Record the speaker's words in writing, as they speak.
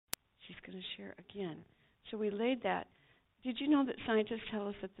going to share again. So we laid that. Did you know that scientists tell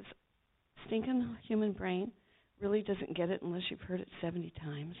us that this stinking human brain really doesn't get it unless you've heard it 70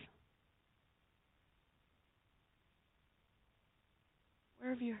 times? Where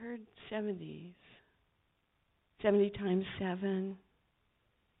have you heard 70s? 70 times 7.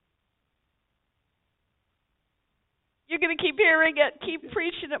 You're going to keep hearing it. Keep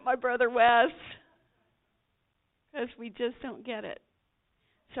preaching it, my brother Wes. Because we just don't get it.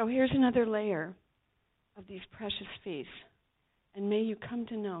 So here's another layer of these precious feasts. And may you come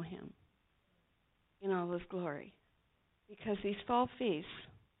to know him in all his glory. Because these fall feasts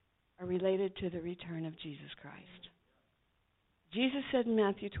are related to the return of Jesus Christ. Jesus said in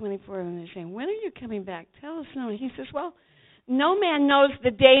Matthew 24, when they're saying, when are you coming back? Tell us now. He says, well, no man knows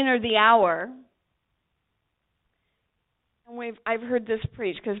the day nor the hour. And I've heard this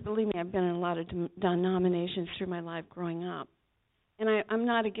preached, because believe me, I've been in a lot of denominations through my life growing up. And I'm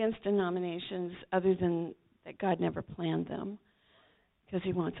not against denominations other than that God never planned them, because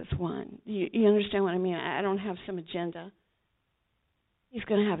he wants us one. You understand what I mean? I don't have some agenda. He's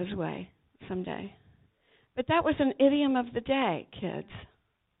going to have his way someday. But that was an idiom of the day, kids.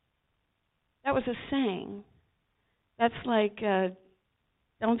 That was a saying. That's like,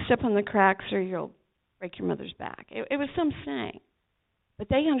 don't step on the cracks or you'll break your mother's back. It was some saying. But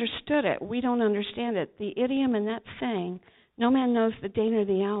they understood it. We don't understand it. The idiom in that saying, no man knows the day nor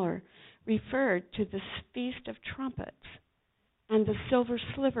the hour, referred to the Feast of Trumpets and the silver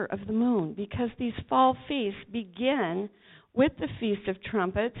sliver of the moon, because these fall feasts begin with the Feast of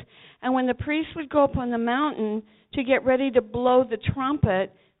Trumpets, and when the priest would go up on the mountain to get ready to blow the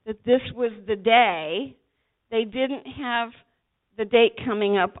trumpet, that this was the day, they didn't have the date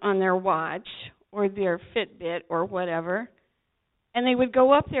coming up on their watch or their Fitbit or whatever, and they would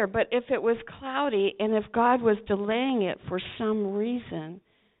go up there. But if it was cloudy and if God was delaying it for some reason,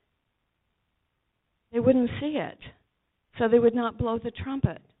 they wouldn't see it, so they would not blow the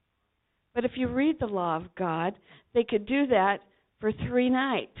trumpet. But if you read the law of God, they could do that for 3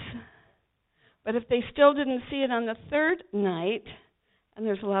 nights. But if they still didn't see it on the 3rd night, and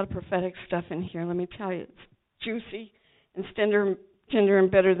there's a lot of prophetic stuff in here, let me tell you, it's juicy and tender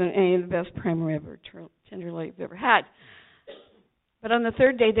and better than any of the best prime rib or tender leg you've ever had. But on the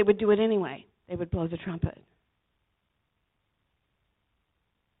 3rd day, they would do it anyway. They would blow the trumpet.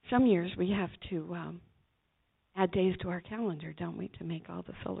 Some years we have to add days to our calendar, don't we, to make all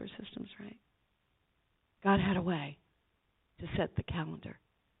the solar systems right? God had a way to set the calendar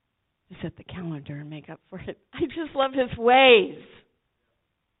and make up for it. I just love his ways.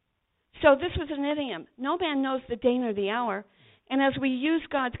 So this was an idiom. No man knows the day nor the hour. And as we use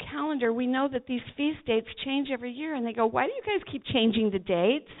God's calendar, we know that these feast dates change every year. And they go, why do you guys keep changing the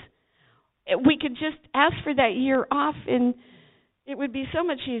dates? We could just ask for that year off and it would be so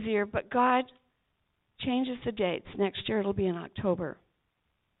much easier. But God changes the dates. Next year it'll be in October.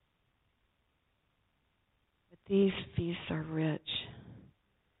 But these feasts are rich.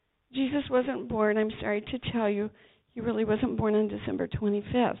 Jesus wasn't born, I'm sorry to tell you, he really wasn't born on December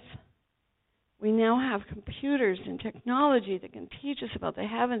 25th. We now have computers and technology that can teach us about the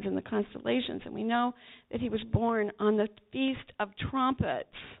heavens and the constellations, and we know that he was born on the Feast of Trumpets.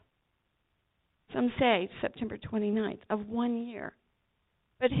 Some say September 29th of 1 year.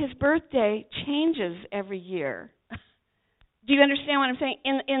 But his birthday changes every year. Do you understand what I'm saying?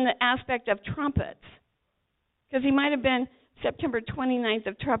 In the aspect of trumpets. Because he might have been September 29th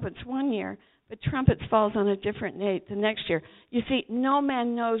of trumpets 1 year, but trumpets falls on a different date the next year. You see, no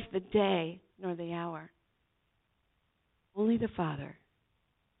man knows the day nor the hour. Only the Father.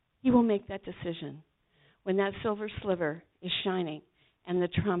 He will make that decision when that silver sliver is shining and the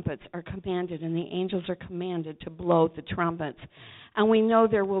trumpets are commanded and the angels are commanded to blow the trumpets. And we know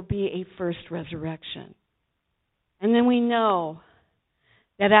there will be a first resurrection. And then we know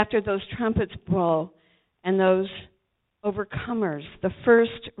that after those trumpets blow and those overcomers, the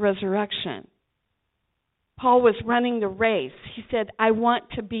first resurrection, Paul was running the race. He said, I want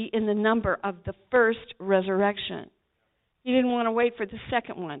to be in the number of the first resurrection. He didn't want to wait for the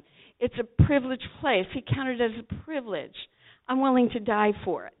second one. It's a privileged place. He counted it as a privilege. I'm willing to die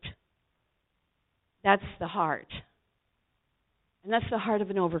for it. That's the heart. And that's the heart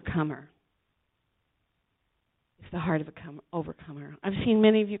of an overcomer. It's the heart of an overcomer. I've seen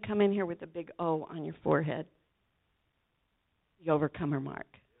many of you come in here with a big O on your forehead. The overcomer mark.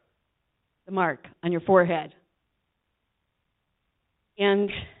 The mark on your forehead. And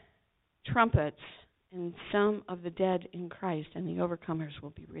trumpets and some of the dead in Christ and the overcomers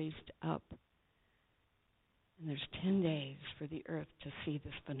will be raised up. And there's 10 days for the earth to see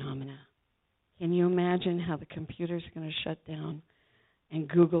this phenomena. Can you imagine how the computers are going to shut down And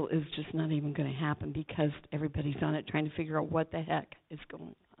Google is just not even going to happen because everybody's on it trying to figure out what the heck is going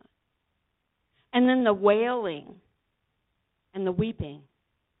on. And then the wailing and the weeping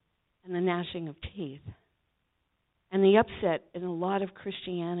and the gnashing of teeth and the upset in a lot of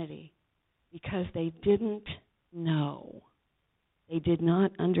Christianity because they didn't know. They did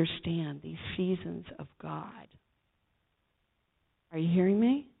not understand these seasons of God. Are you hearing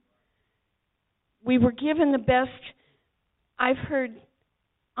me? We were given the best. I've heard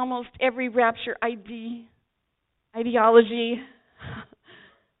almost every rapture ideology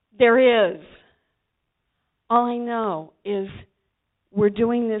there is. All I know is we're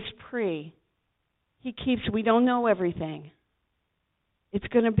doing this pre. We don't know everything. It's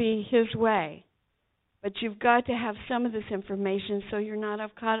going to be His way. But you've got to have some of this information so you're not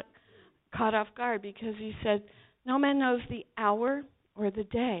caught off guard, because He said, no man knows the hour or the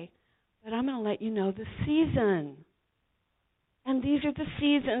day, but I'm going to let you know the season. And these are the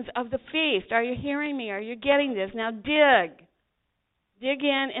seasons of the feast. Are you hearing me? Are you getting this? Now dig. Dig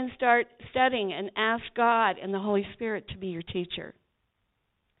in and start studying and ask God and the Holy Spirit to be your teacher.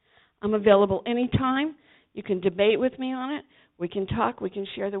 I'm available anytime. You can debate with me on it. We can talk. We can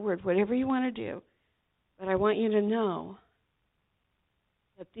share the word. Whatever you want to do. But I want you to know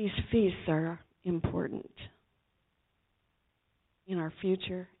that these feasts are important in our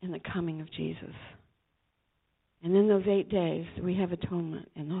future and the coming of Jesus. And in those 8 days, we have atonement,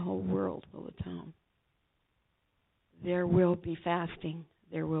 and the whole world will atone. There will be fasting.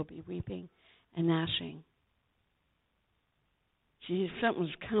 There will be weeping and gnashing.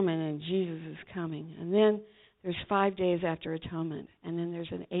 Something's coming, and Jesus is coming. And then there's 5 days after atonement, and then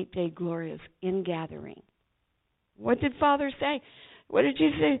there's an 8-day glorious ingathering. What did Father say? What did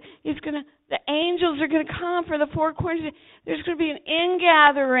Jesus say? The angels are going to come for the 4 corners. There's going to be an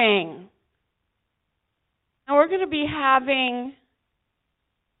ingathering. And we're going to be having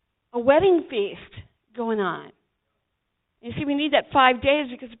a wedding feast going on. You see, we need that 5 days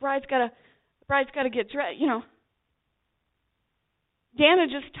because the bride's got to get dressed. Dana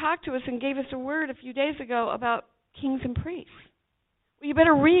just talked to us and gave us a word a few days ago about kings and priests. Well, you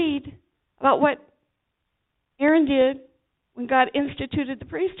better read about what Aaron did when God instituted the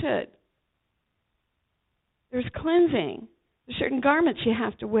priesthood. There's cleansing. There's certain garments you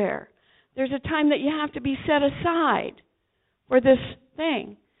have to wear. There's a time that you have to be set aside for this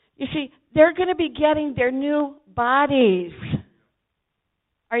thing. You see, they're going to be getting their new bodies.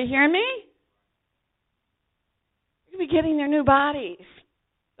 Are you hearing me? They're going to be getting their new bodies.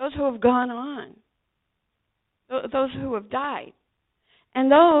 Those who have gone on. Those who have died. And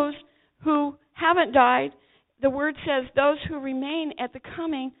those who haven't died, the Word says those who remain at the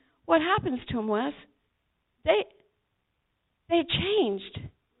coming, what happens to them, Wes? They changed.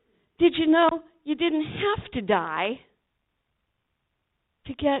 Did you know you didn't have to die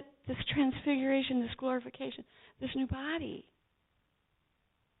to get this transfiguration, this glorification, this new body?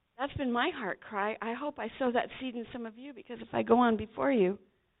 That's been my heart cry. I hope I sow that seed in some of you, because if I go on before you,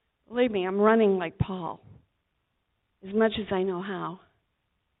 believe me, I'm running like Paul, as much as I know how.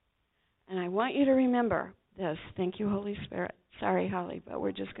 And I want you to remember this. Thank you, Holy Spirit. Sorry, Holly, but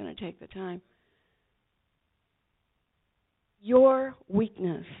we're just going to take the time. Your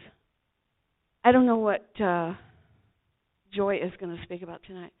weakness. I don't know what Joy is going to speak about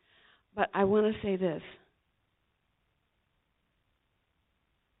tonight, but I want to say this.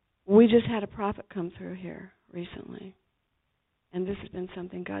 We just had a prophet come through here recently, and this has been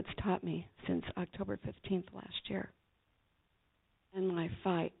something God's taught me since October 15th last year in my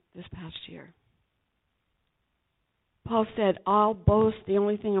fight this past year. Paul said, I'll boast, the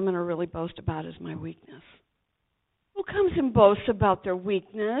only thing I'm going to really boast about is my weakness. Who comes and boasts about their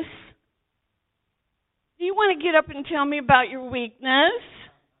weakness? Do you want to get up and tell me about your weakness?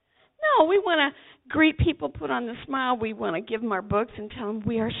 No, we want to greet people, put on the smile. We want to give them our books and tell them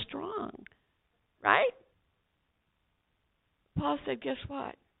we are strong. Right? Paul said, guess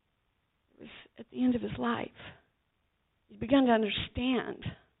what? It was at the end of his life. He began to understand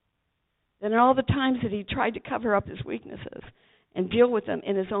that in all the times that he tried to cover up his weaknesses and deal with them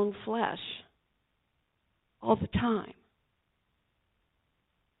in his own flesh, all the time,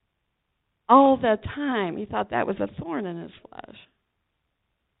 he thought that was a thorn in his flesh.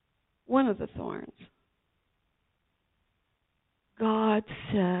 One of the thorns. God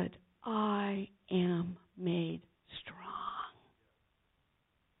said, I am made strong.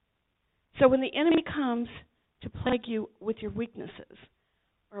 So when the enemy comes to plague you with your weaknesses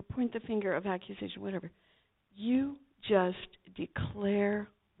or point the finger of accusation, whatever, you just declare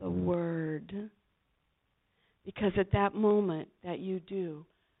the word. Because at that moment that you do,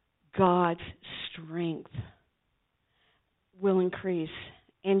 God's strength. will increase,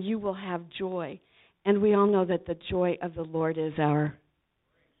 and you will have joy. And we all know that the joy of the Lord is our.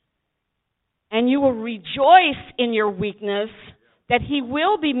 And you will rejoice in your weakness, that he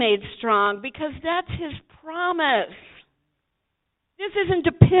will be made strong, because that's his promise. This isn't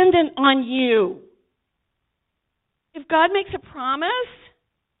dependent on you. If God makes a promise,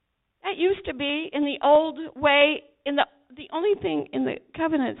 that used to be in the old way, in the only thing in the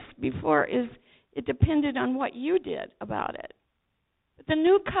covenants before is it depended on what you did about it. But the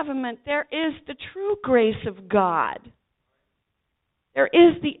new covenant, there is the true grace of God. There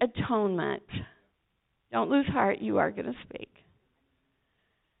is the atonement. Don't lose heart, you are going to speak.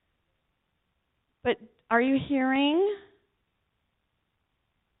 But are you hearing?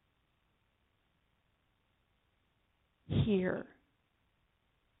 Hear.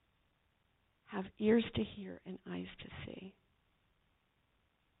 Have ears to hear and eyes to see.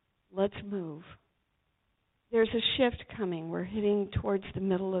 Let's move. There's a shift coming. We're heading towards the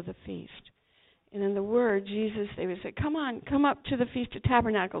middle of the feast. And in the Word, Jesus, they would say, come on, come up to the Feast of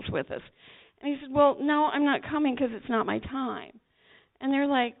Tabernacles with us. And he said, well, no, I'm not coming because it's not my time. And they're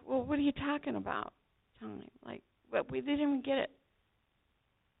like, well, what are you talking about? Time? Like, well, they didn't even get it.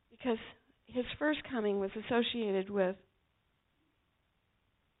 Because his first coming was associated with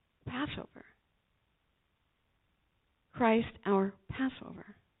Passover. Christ, our Passover.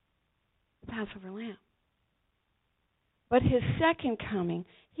 The Passover lamb. But his second coming,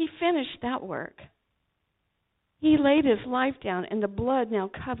 he finished that work. He laid his life down, and the blood now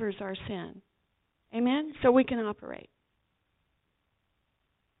covers our sin. Amen? So we can operate.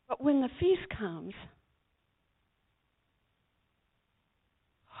 But when the feast comes,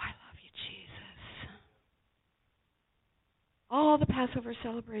 oh, I love you, Jesus. All the Passover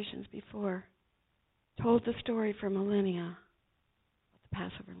celebrations before told the story for millennia of the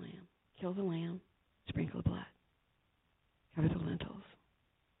Passover lamb. Kill the lamb, sprinkle the blood, cover the lentils.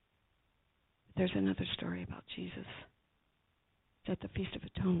 But there's another story about Jesus. It's at the Feast of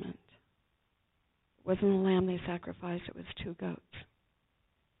Atonement. It wasn't a lamb they sacrificed, it was 2 goats.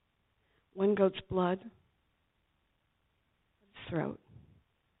 One goat's blood, his throat.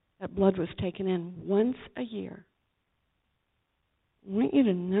 That blood was taken in once a year. I want you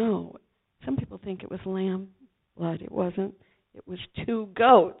to know, some people think it was lamb blood. It wasn't. It was 2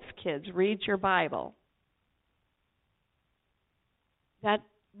 goats, kids. Read your Bible. That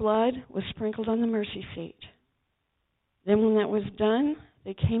blood was sprinkled on the mercy seat. Then when that was done,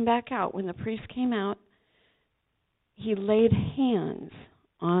 they came back out. When the priest came out, he laid hands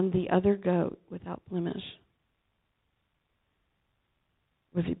on the other goat without blemish.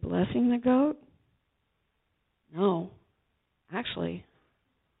 Was he blessing the goat? No. Actually,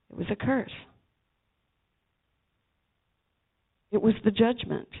 it was a curse. It was the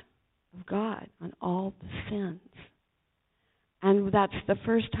judgment of God on all the sins. And that's the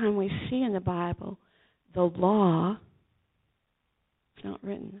first time we see in the Bible the law, it's not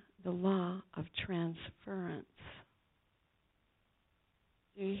written, the law of transference.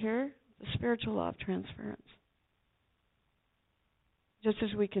 Do you hear? The spiritual law of transference. Just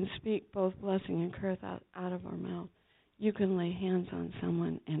as we can speak both blessing and curse out of our mouth, you can lay hands on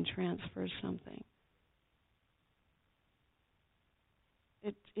someone and transfer something.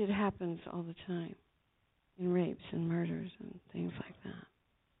 It happens all the time in rapes and murders and things like that.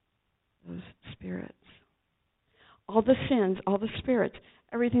 Those spirits. All the sins, all the spirits,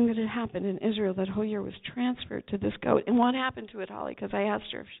 everything that had happened in Israel that whole year was transferred to this goat. And what happened to it, Holly? Because I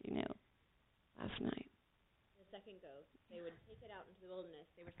asked her if she knew last night. The second goat, they would take it out into the wilderness.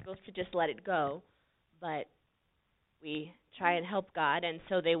 They were supposed to just let it go, but we try and help God, and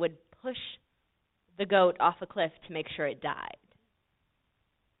so they would push the goat off a cliff to make sure it died.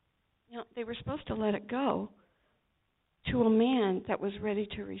 You know, they were supposed to let it go to a man that was ready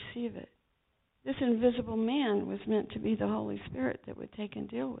to receive it. This invisible man was meant to be the Holy Spirit that would take and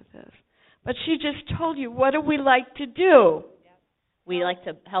deal with this. But she just told you, what do we like to do? We like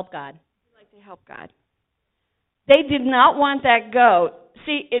to help God. We like to help God. They did not want that goat.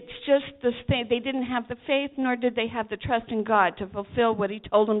 See, it's just this thing. They didn't have the faith, nor did they have the trust in God to fulfill what he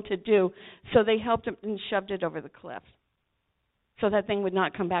told them to do. So they helped him and shoved it over the cliff so that thing would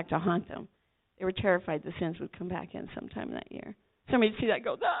not come back to haunt them. They were terrified the sins would come back in sometime that year. Somebody would see that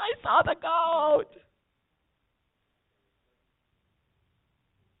go, oh, I saw the goat.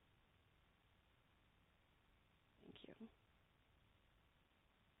 Thank you.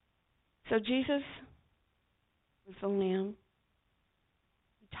 So Jesus was the lamb.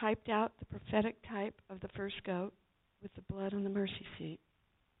 He typed out the prophetic type of the first goat with the blood on the mercy seat.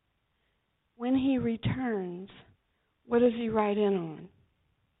 When he returns, what does he ride in on?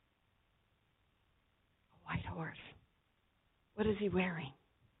 A white horse. What is he wearing?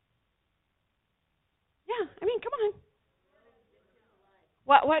 Yeah, I mean, come on.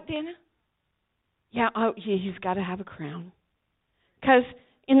 What, Dana? Yeah, he's got to have a crown. Because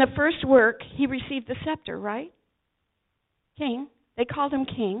in the first work, he received the scepter, right? King. They called him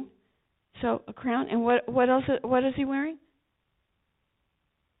king. So a crown. And what else? What is he wearing?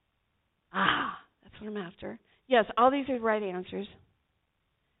 That's what I'm after. Yes, all these are the right answers.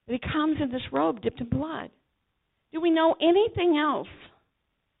 But he comes in this robe dipped in blood. Do we know anything else?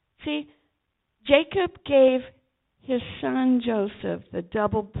 See, Jacob gave his son Joseph the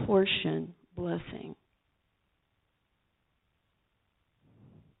double portion blessing.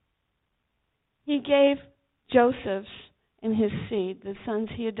 He gave Joseph's and his seed, the sons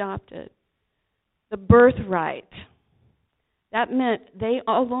he adopted, the birthright. That meant they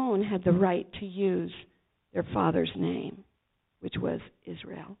alone had the right to use their father's name, which was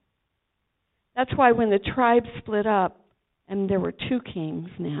Israel. That's why when the tribes split up, and there were two kings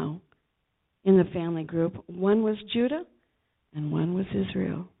now in the family group, one was Judah and one was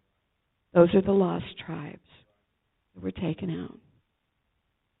Israel. Those are the lost tribes that were taken out.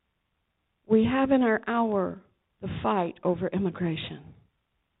 We have in our hour the fight over immigration.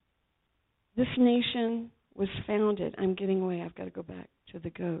 This nation was founded. I'm getting away. I've got to go back to the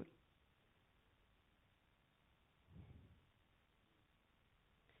goat.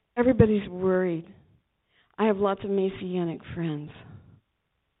 Everybody's worried. I have lots of Messianic friends.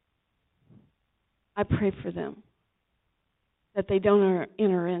 I pray for them that they don't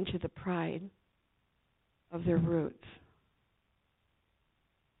enter into the pride of their roots.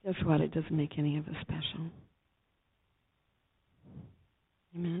 Guess what? It doesn't make any of us special.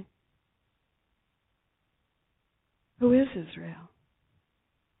 Amen. Who is Israel?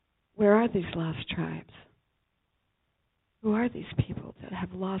 Where are these lost tribes? Who are these people that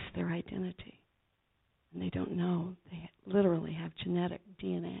have lost their identity? And they don't know. They literally have genetic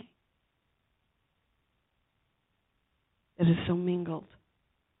DNA that is so mingled.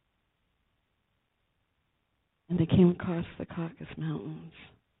 And they came across the Caucasus Mountains.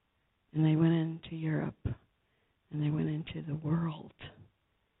 And they went into Europe. And they went into the world.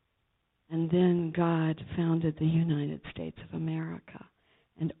 And then God founded the United States of America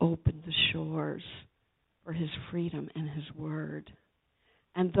and opened the shores for his freedom and his word.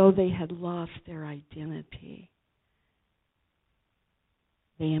 And though they had lost their identity,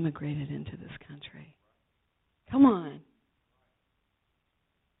 they immigrated into this country. Come on.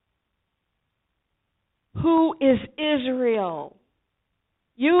 Who is Israel?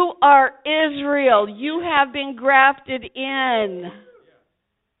 You are Israel. You have been grafted in.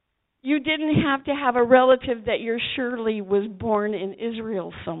 You didn't have to have a relative that you're surely was born in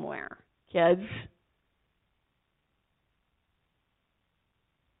Israel somewhere, kids.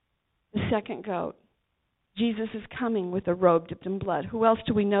 The second goat. Jesus is coming with a robe dipped in blood. Who else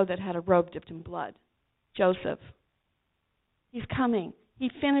do we know that had a robe dipped in blood? Joseph. He's coming. He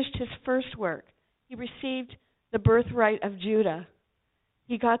finished his first work. He received the birthright of Judah.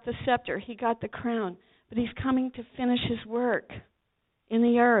 He got the scepter. He got the crown. But he's coming to finish his work in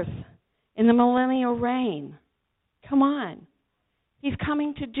the earth, in the millennial reign. Come on. He's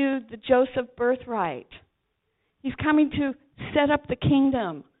coming to do the Joseph birthright. He's coming to set up the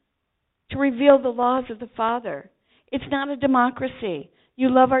kingdom, to reveal the laws of the Father. It's not a democracy.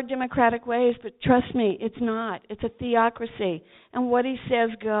 You love our democratic ways, but trust me, it's not. It's a theocracy. And what he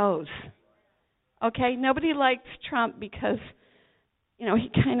says goes. Okay? Nobody likes Trump because, you know, he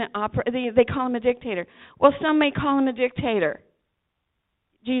kind of they call him a dictator. Well, some may call him a dictator.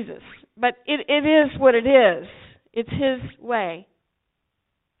 Jesus. But it is what it is. It's his way.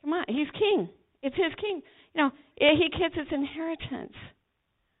 Come on, he's king. It's his king. You know, he gets his inheritance.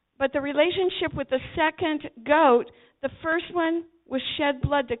 But the relationship with the second goat, the first one was shed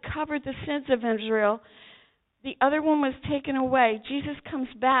blood to cover the sins of Israel. The other one was taken away. Jesus comes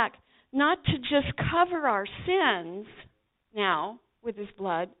back not to just cover our sins now with his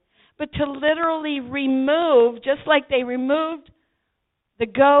blood, but to literally remove, just like they removed the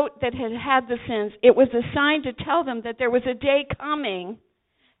goat that had had the sins. It was a sign to tell them that there was a day coming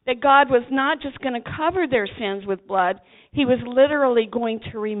that God was not just going to cover their sins with blood. He was literally going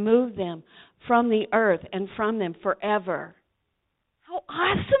to remove them from the earth and from them forever. How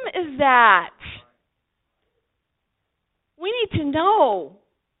awesome is that? We need to know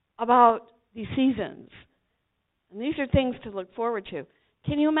about these seasons. And these are things to look forward to.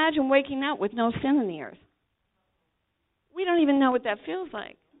 Can you imagine waking up with no sin in the earth? We don't even know what that feels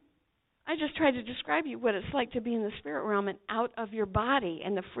like. I just tried to describe you what it's like to be in the spirit realm and out of your body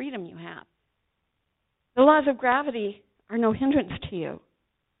and the freedom you have. The laws of gravity are no hindrance to you.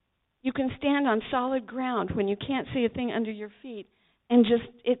 You can stand on solid ground when you can't see a thing under your feet, and just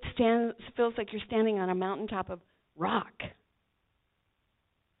feels like you're standing on a mountaintop of rock.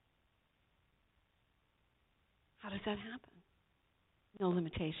 How does that happen? No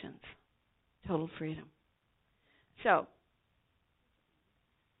limitations. Total freedom. So,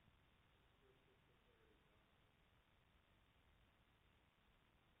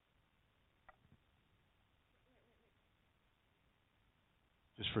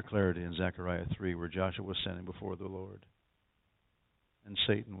 just for clarity, in Zechariah 3, where Joshua was standing before the Lord, and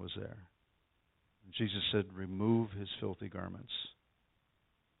Satan was there. And Jesus said, remove his filthy garments,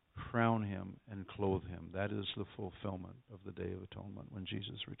 crown him, and clothe him. That is the fulfillment of the Day of Atonement when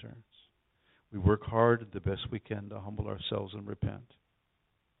Jesus returns. We work hard the best we can to humble ourselves and repent.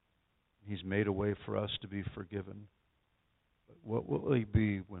 He's made a way for us to be forgiven. But what will he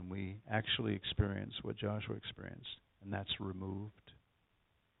be when we actually experience what Joshua experienced? And that's removed.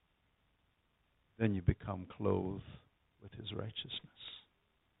 Then you become clothed with his righteousness.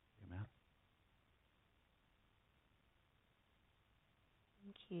 Amen.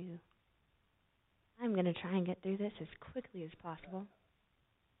 Thank you. I'm going to try and get through this as quickly as possible.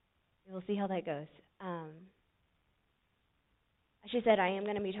 We'll see how that goes. As she said, I am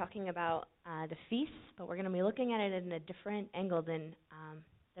going to be talking about the feasts, but we're going to be looking at it in a different angle than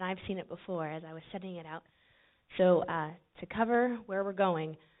I've seen it before as I was setting it out. So to cover where we're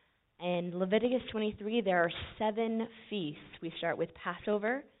going, in Leviticus 23, there are 7 feasts. We start with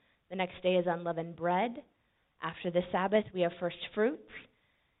Passover. The next day is unleavened bread. After the Sabbath, we have first fruits.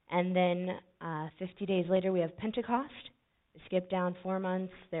 And then 50 days later, we have Pentecost. We skip down 4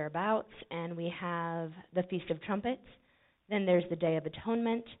 months, thereabouts, and we have the Feast of Trumpets. Then there's the Day of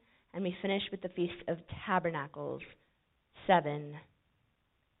Atonement, and we finish with the Feast of Tabernacles, 7.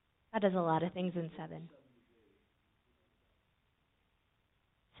 That does a lot of things in 7.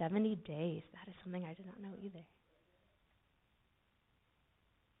 70 days. That is something I did not know either.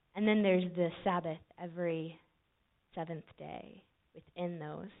 And then there's the Sabbath every 7th day within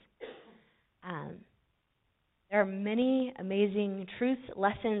those. There are many amazing truths,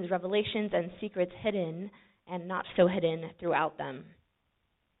 lessons, revelations, and secrets hidden and not so hidden throughout them.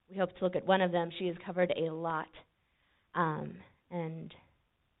 We hope to look at one of them. She has covered a lot. And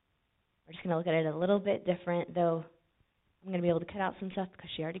we're just going to look at it a little bit different, though I'm going to be able to cut out some stuff because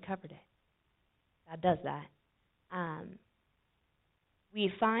she already covered it. God does that.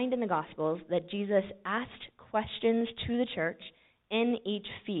 We find in the Gospels that Jesus asked questions to the church in each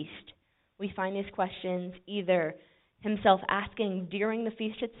feast. We find these questions either himself asking during the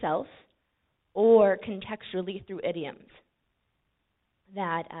feast itself or contextually through idioms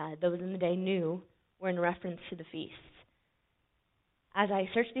that those in the day knew were in reference to the feasts. As I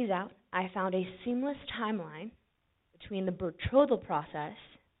searched these out, I found a seamless timeline between the betrothal process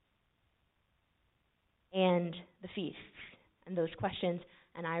and the feasts and those questions,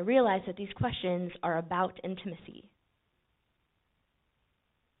 and I realized that these questions are about intimacy.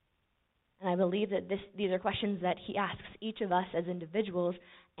 And I believe that these are questions that he asks each of us as individuals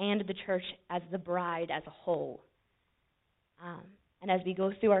and the church as the bride as a whole. And as we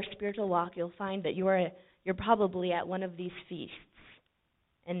go through our spiritual walk, you'll find that you're probably at one of these feasts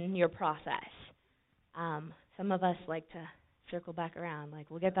in your process. Some of us like to circle back around, like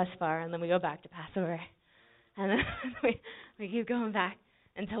we'll get thus far and then we go back to Passover. And then we keep going back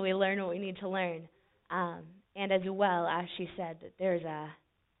until we learn what we need to learn. And as well, as she said, that there's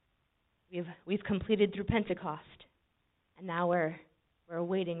we've completed through Pentecost, and now we're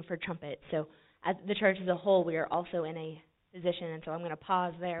waiting for trumpet. So as the church as a whole, we are also in a position, and so I'm going to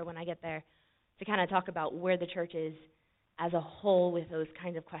pause there when I get there to kind of talk about where the church is as a whole with those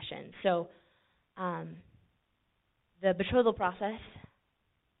kinds of questions. So the betrothal process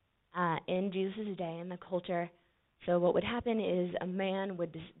in Jesus' day in the culture, so what would happen is a man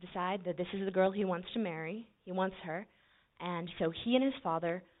would decide that this is the girl he wants to marry, he wants her, and so he and his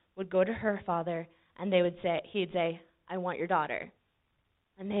father would go to her father, and he'd say, I want your daughter.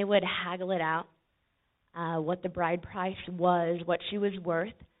 And they would haggle it out, what the bride price was, what she was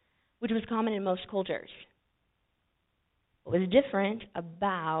worth, which was common in most cultures. What was different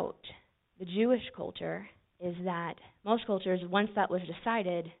about the Jewish culture is that most cultures, once that was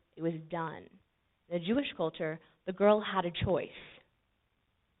decided, it was done. In the Jewish culture, the girl had a choice.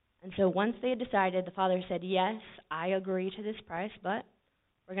 And so once they had decided, the father said, yes, I agree to this price, but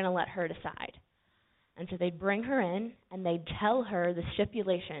we're going to let her decide. And so they'd bring her in, and they'd tell her the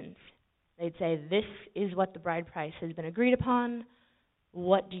stipulations. They'd say, this is what the bride price has been agreed upon.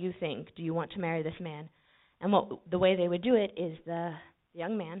 What do you think? Do you want to marry this man? And the way they would do it is the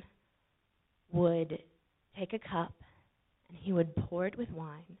young man would take a cup, and he would pour it with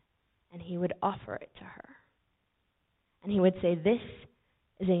wine, and he would offer it to her. And he would say, "This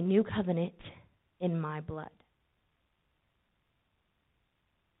is a new covenant in my blood."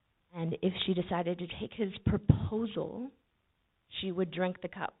 And if she decided to take his proposal, she would drink the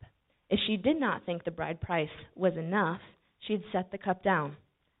cup. If she did not think the bride price was enough, she'd set the cup down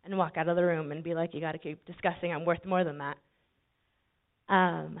and walk out of the room and be like, "You got to keep discussing. I'm worth more than that."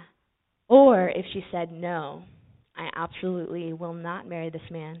 Or if she said, "No, I absolutely will not marry this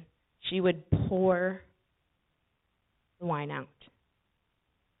man," she would pour the wine out.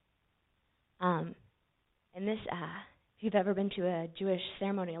 And this, if you've ever been to a Jewish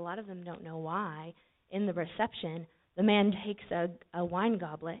ceremony, a lot of them don't know why. In the reception, the man takes a wine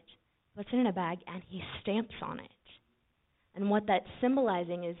goblet, puts it in a bag, and he stamps on it. And what that's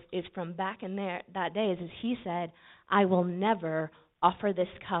symbolizing is from back in that day is he said, "I will never offer this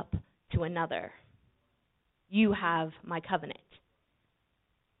cup to another. You have my covenant."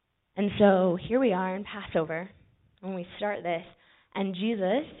 And so here we are in Passover when we start this, and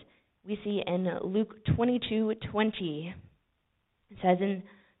Jesus, we see in Luke 22:20, it says, "In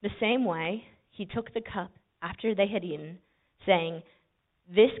the same way, he took the cup after they had eaten, saying,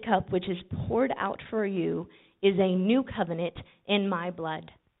 'This cup which is poured out for you is a new covenant in my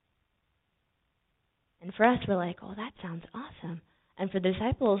blood.'" And for us, we're like, "Oh, that sounds awesome." And for the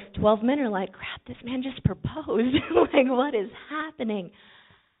disciples, 12 men are like, "Crap, this man just proposed." Like, what is happening?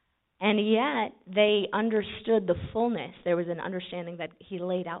 And yet, they understood the fullness. There was an understanding that he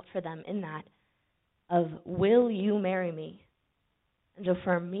laid out for them in that of, "Will you marry me?" And so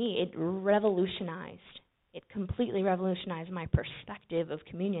for me, it completely revolutionized my perspective of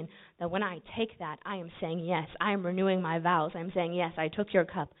communion, that when I take that, I am saying, yes, I am renewing my vows. I'm saying, yes, I took your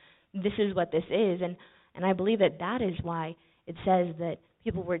cup. This is what this is. And I believe that is why it says that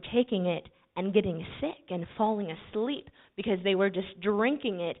people were taking it and getting sick and falling asleep, because they were just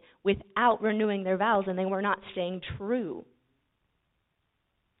drinking it without renewing their vows, and they were not staying true.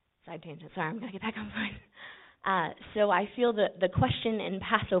 Side tangent. Sorry, I'm going to get back on point. So I feel that the question in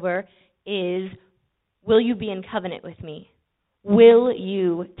Passover is, will you be in covenant with me? Will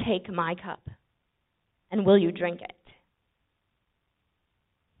you take my cup? And will you drink it?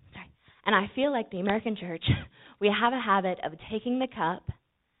 Sorry. And I feel like the American church, we have a habit of taking the cup,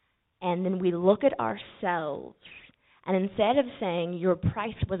 and then we look at ourselves, and instead of saying your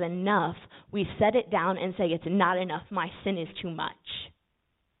price was enough, we set it down and say it's not enough, my sin is too much.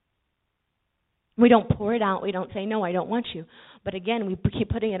 We don't pour it out. We don't say, "No, I don't want you." But again, we keep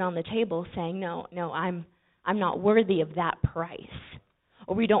putting it on the table, saying, no, I'm not worthy of that price.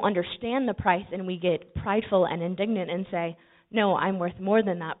 Or we don't understand the price, and we get prideful and indignant and say, "No, I'm worth more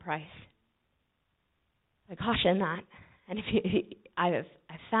than that price." I caution that. And I've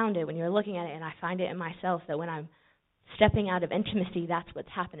found it when you're looking at it, and I find it in myself, that when I'm stepping out of intimacy, that's what's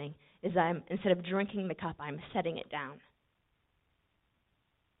happening, is instead of drinking the cup, I'm setting it down.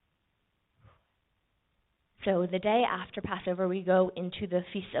 So the day after Passover, we go into the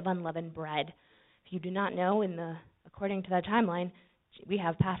Feast of Unleavened Bread. If you do not know, according to that timeline, we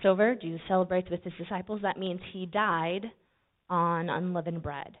have Passover. Jesus celebrates with his disciples. That means he died on unleavened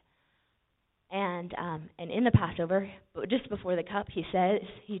bread. And in the Passover, just before the cup, he says,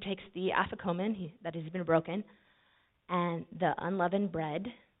 he takes the afikomen that has been broken, and the unleavened bread,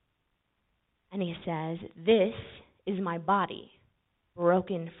 and he says, "This is my body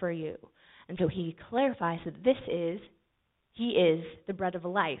broken for you." And so he clarifies that he is the bread of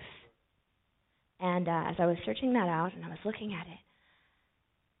life. And as I was searching that out and I was looking at it,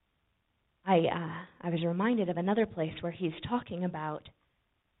 I was reminded of another place where he's talking about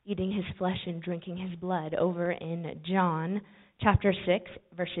eating his flesh and drinking his blood over in John chapter 6,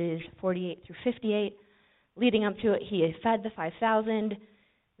 verses 48 through 58. Leading up to it, he had fed the 5,000.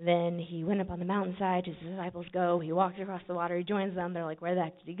 Then he went up on the mountainside. His disciples go. He walks across the water. He joins them. They're like, "Where the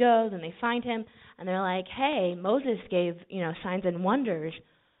heck did he go?" Then they find him, and they're like, "Hey, Moses gave signs and wonders.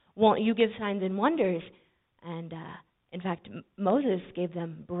 Won't you give signs and wonders?" And in fact, Moses gave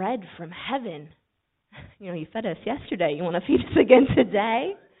them bread from heaven. You fed us yesterday. You want to feed us again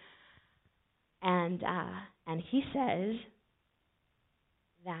today? And he says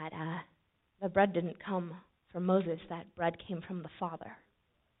that the bread didn't come from Moses. That bread came from the Father.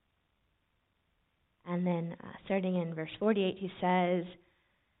 And then starting in verse 48, he says,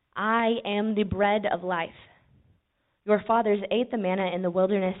 "I am the bread of life. Your fathers ate the manna in the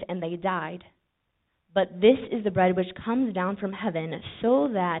wilderness, and they died. But this is the bread which comes down from heaven, so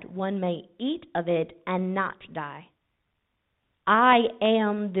that one may eat of it and not die. I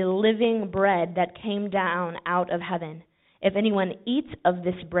am the living bread that came down out of heaven. If anyone eats of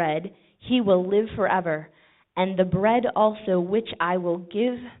this bread, he will live forever. And the bread also which I will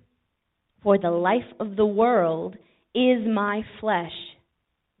give For the life of the world is my flesh.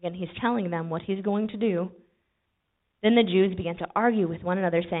 Again, he's telling them what he's going to do. Then the Jews began to argue with one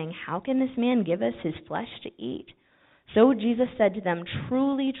another, saying, How can this man give us his flesh to eat? So Jesus said to them,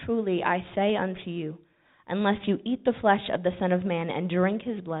 Truly, truly, I say unto you, unless you eat the flesh of the Son of Man and drink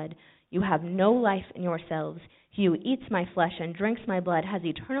his blood, you have no life in yourselves. He who eats my flesh and drinks my blood has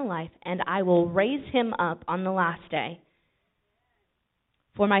eternal life, and I will raise him up on the last day.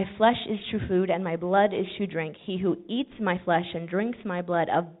 For my flesh is true food, and my blood is true drink. He who eats my flesh and drinks my blood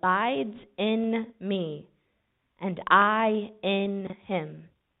abides in me, and I in him.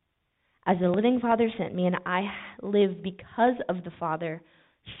 As the living Father sent me, and I live because of the Father,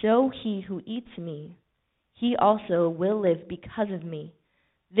 so he who eats me, he also will live because of me.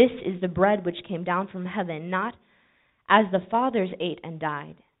 This is the bread which came down from heaven, not as the fathers ate and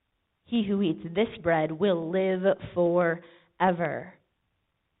died. He who eats this bread will live forever.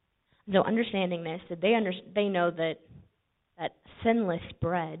 So understanding this, that they know that sinless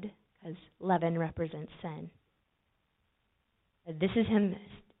bread, because leaven represents sin, that this is him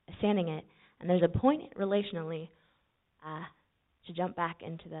standing it. And there's a point relationally, to jump back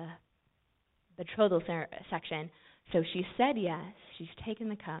into the betrothal section. So she said yes, she's taken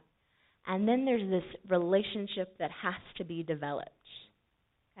the cup, and then there's this relationship that has to be developed.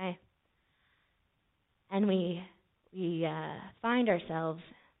 Okay? And we find ourselves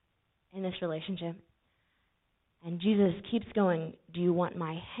in this relationship, and Jesus keeps going, do you want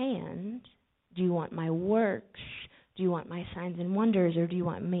my hand? Do you want my works? Do you want my signs and wonders, or do you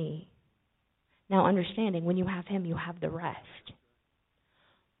want me? Now, understanding, when you have him, you have the rest.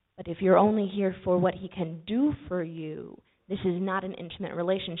 But if you're only here for what he can do for you, this is not an intimate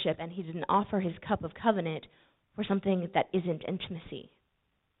relationship, and he didn't offer his cup of covenant for something that isn't intimacy.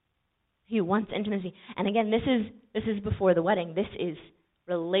 He wants intimacy. And again, this is before the wedding. This is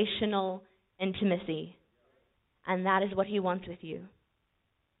relational intimacy. And that is what he wants with you.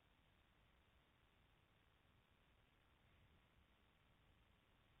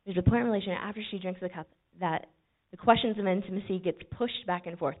 There's a point in relation after she drinks the cup that the questions of intimacy gets pushed back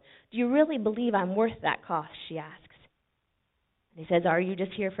and forth. Do you really believe I'm worth that cost? She asks. And he says, are you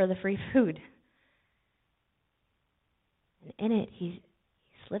just here for the free food? And in it, he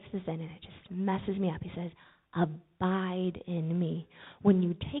slips this in, and it just messes me up. He says, abide in me. When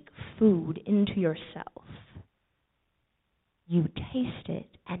you take food into yourself, you taste it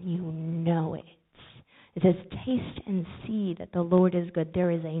and you know it. It says, taste and see that the Lord is good.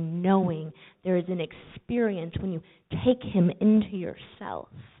 There is a knowing. There is an experience when you take him into yourself.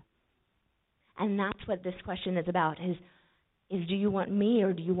 And that's what this question is about, is do you want me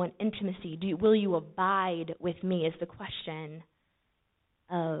or do you want intimacy? Will you abide with me is the question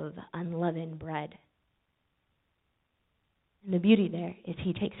of unleavened bread. And the beauty there is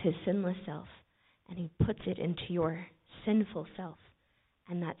he takes his sinless self and he puts it into your sinful self,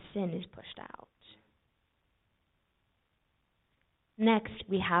 and that sin is pushed out. Next,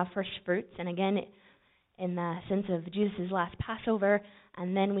 we have first fruits, and again, in the sense of Jesus' last Passover,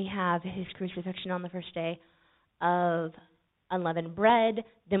 and then we have his crucifixion on the first day of unleavened bread.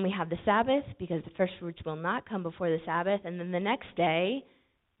 Then we have the Sabbath, because the first fruits will not come before the Sabbath, and then the next day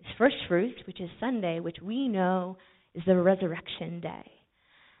is first fruits, which is Sunday, which we know is the resurrection day.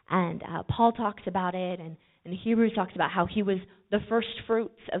 And Paul talks about it, and Hebrews talks about how he was the first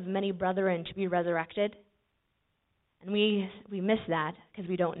fruits of many brethren to be resurrected. And we miss that because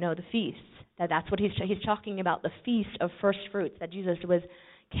we don't know the feasts. That's what he's talking about, the feast of first fruits, that Jesus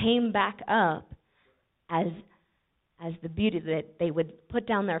came back up as the beauty that they would put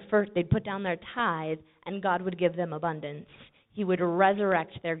down they'd put down their tithe, and God would give them abundance. He would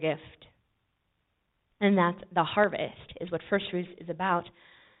resurrect their gift. And that's the harvest, is what first fruits is about.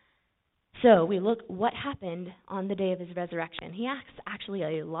 So we look what happened on the day of his resurrection. He asks actually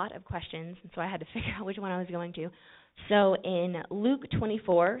a lot of questions, and so I had to figure out which one I was going to. So in Luke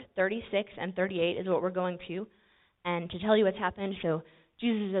 24, 36 and 38 is what we're going to. And to tell you what's happened, so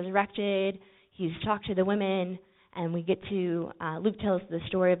Jesus is resurrected, he's talked to the women, and we get to, Luke tells the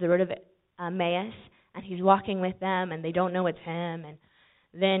story of the road of Emmaus, and he's walking with them, and they don't know it's him, and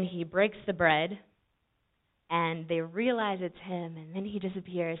then he breaks the bread, and they realize it's him, and then he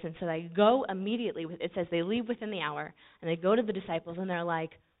disappears, and so they go immediately, it says they leave within the hour, and they go to the disciples, and they're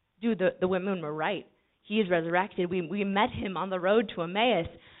like, dude, the women were right. He is resurrected. We met him on the road to Emmaus.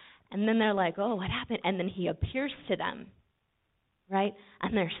 And then they're like, oh, what happened? And then he appears to them, right?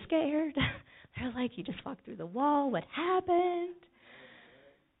 And they're scared. They're like, he just walked through the wall. What happened?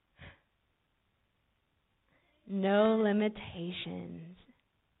 No limitations.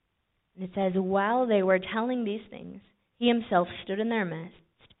 And it says, while they were telling these things, he himself stood in their midst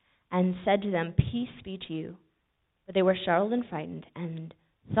and said to them, "Peace be to you." But they were startled and frightened, and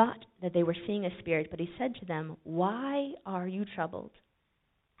thought that they were seeing a spirit. But he said to them, "Why are you troubled?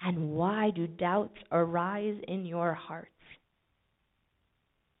 And why do doubts arise in your hearts?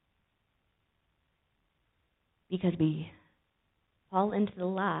 Because we fall into the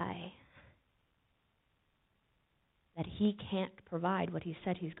lie that he can't provide what he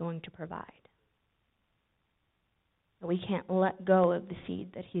said he's going to provide. That we can't let go of the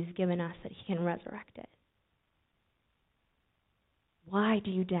seed that he's given us, that he can resurrect it. Why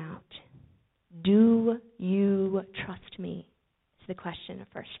do you doubt? Do you trust me? Is the question of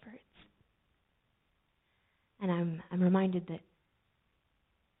first fruits. And I'm reminded that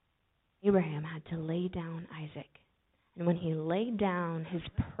Abraham had to lay down Isaac. And when he laid down his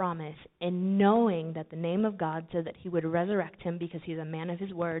promise in knowing that the name of God said that he would resurrect him because he's a man of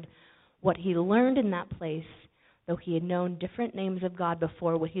his word, what he learned in that place, though he had known different names of God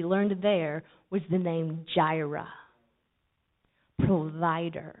before, what he learned there was the name Jireh,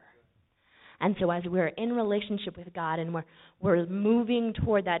 provider. And so as we're in relationship with God and we're moving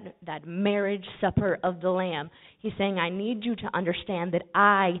toward that marriage supper of the Lamb, he's saying, I need you to understand that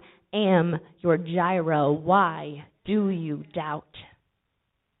I am your Jireh. Why do you doubt?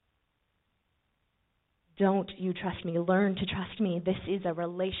 Don't you trust me? Learn to trust me. This is a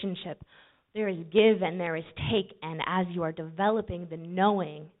relationship. There is give and there is take. And as you are developing the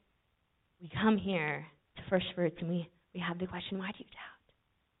knowing, we come here to first fruits and we have the question, why do you doubt?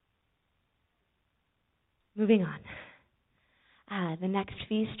 Moving on. The next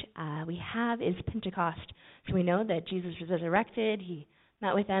feast we have is Pentecost. So we know that Jesus was resurrected. He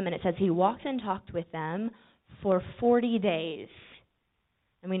met with them, and it says he walked and talked with them for 40 days.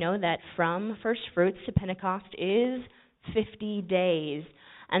 And we know that from first fruits to Pentecost is 50 days.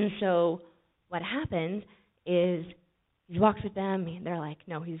 And so what happens is he walks with them. They're like,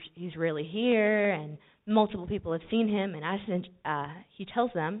 no, he's really here, and multiple people have seen him. And as he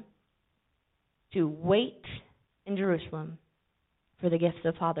tells them to wait in Jerusalem for the gifts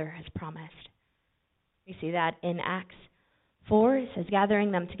the Father has promised. We see that in Acts 4, it says,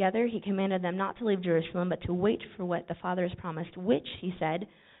 gathering them together, he commanded them not to leave Jerusalem, but to wait for what the Father has promised, which, he said,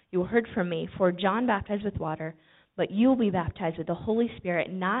 you heard from me, for John baptized with water, but you will be baptized with the Holy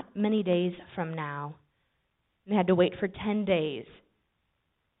Spirit not many days from now. And they had to wait for 10 days.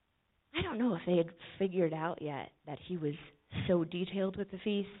 I don't know if they had figured out yet that he was so detailed with the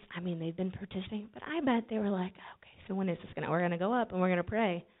feast. I mean, they've been participating, but I bet they were like, okay, so when is this we're going to go up and we're going to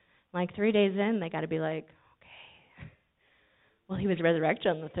pray. Like 3 days in, they got to be like, okay, well, he was resurrected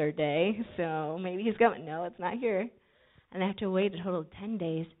on the third day, so maybe he's going. No, it's not here. And they have to wait a total of 10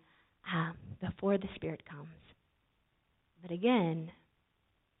 days before the Spirit comes. But again,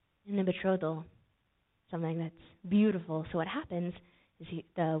 in the betrothal, something that's beautiful. So what happens is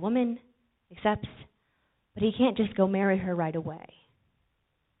the woman accepts, but he can't just go marry her right away.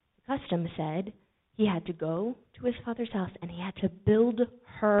 The custom said he had to go to his father's house and he had to build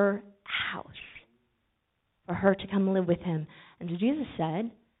her house for her to come live with him. And so Jesus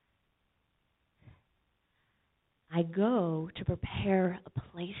said, I go to prepare a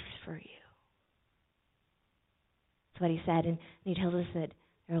place for you. That's what he said. And he tells us that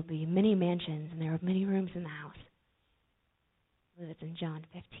there will be many mansions and there are many rooms in the house. I believe it's in John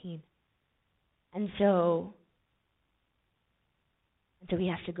 15. And so he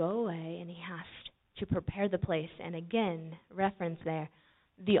has to go away and he has to prepare the place. And again, reference there,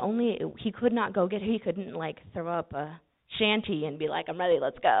 he could not go get her. He couldn't like throw up a shanty and be like, I'm ready,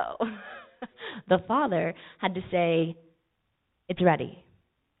 let's go. The Father had to say, it's ready.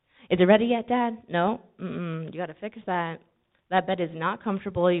 Is it ready yet, Dad? No. You got to fix that. That bed is not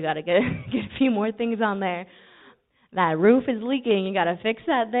comfortable. You got to get a few more things on there. That roof is leaking. You got to fix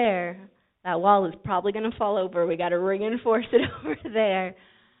that there. That wall is probably going to fall over. We got to reinforce it over there.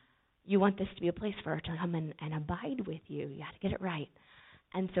 You want this to be a place for her to come and abide with you. You got to get it right.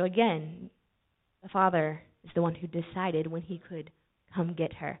 And so again, the Father is the one who decided when he could come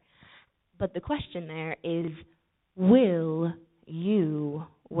get her. But the question there is, will you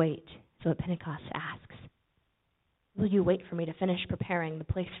wait? So what Pentecost asks. Will you wait for me to finish preparing the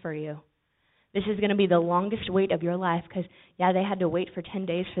place for you? This is going to be the longest wait of your life because, yeah, they had to wait for 10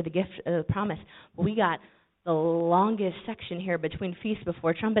 days for the gift of the promise. But we got the longest section here between feasts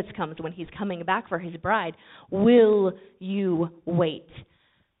before trumpets comes when he's coming back for his bride. Will you wait?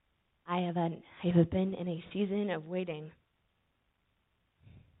 I have been in a season of waiting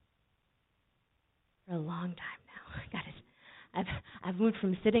for a long time now. God, I've moved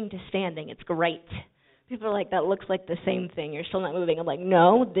from sitting to standing. It's great. People are like, that looks like the same thing. You're still not moving. I'm like,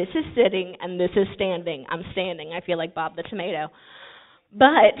 no, this is sitting and this is standing. I'm standing. I feel like Bob the Tomato.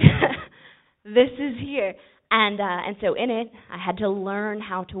 But this is here. And so in it, I had to learn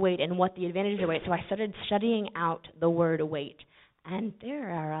how to wait and what the advantages of wait. So I started studying out the word wait. And there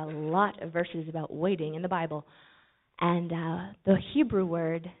are a lot of verses about waiting in the Bible. And the Hebrew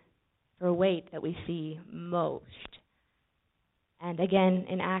word for wait that we see most, and again,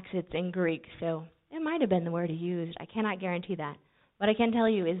 in Acts it's in Greek, so it might have been the word he used. I cannot guarantee that. What I can tell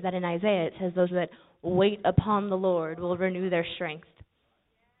you is that in Isaiah it says those that wait upon the Lord will renew their strength.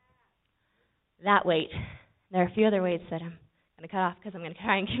 That wait. There are a few other waits that I'm going to cut off because I'm going to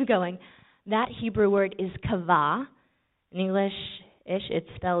try and keep going. That Hebrew word is kavah. In English-ish, it's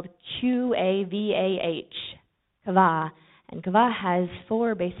spelled Q-A-V-A-H. Kavah. And kavah has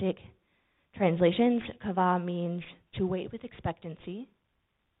 4 basic translations. Kavah means to wait with expectancy,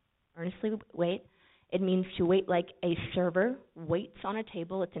 earnestly wait. It means to wait like a server waits on a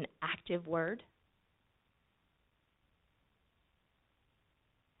table. It's an active word.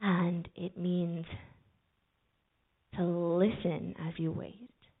 And it means to listen as you wait.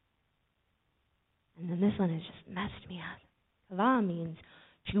 And then this one has just messed me up. Kavah means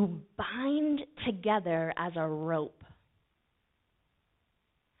to bind together as a rope.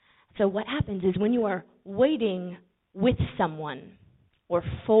 So what happens is when you are waiting with someone or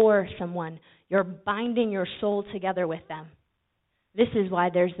for someone, you're binding your soul together with them. This is why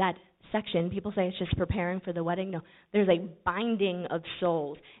there's that section. People say it's just preparing for the wedding. No, there's a binding of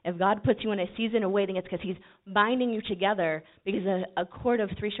souls. If God puts you in a season of waiting, it's because he's binding you together, because a cord of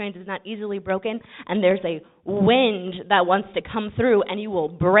 3 strands is not easily broken, and there's a wind that wants to come through, and you will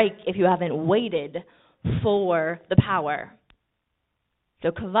break if you haven't waited for the power. So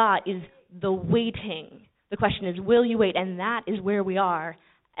kavah is the waiting. The question is, will you wait? And that is where we are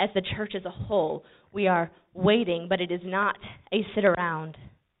as the church as a whole. We are waiting, but it is not a sit around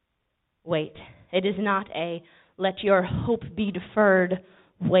wait. It is not a let your hope be deferred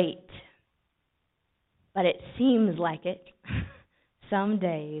wait. But it seems like it some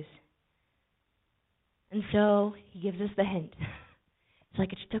days. And so he gives us the hint. It's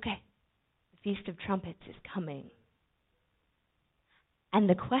like, it's okay. The Feast of Trumpets is coming. And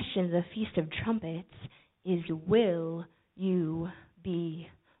the question of the Feast of Trumpets is, will you be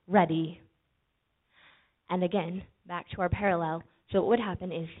ready? And again, back to our parallel. So what would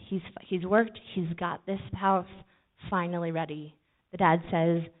happen is he's worked, he's got this house finally ready. The dad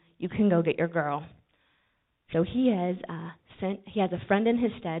says, you can go get your girl. So he has a friend in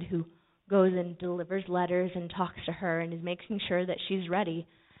his stead who goes and delivers letters and talks to her and is making sure that she's ready.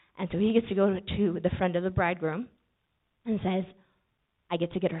 And so he gets to go to the friend of the bridegroom and says, I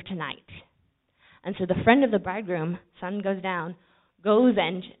get to get her tonight. And so the friend of the bridegroom, sun goes down, goes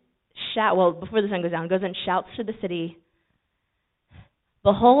and before the sun goes down, goes and shouts to the city,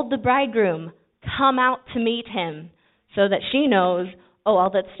 behold the bridegroom, come out to meet him, so that she knows, all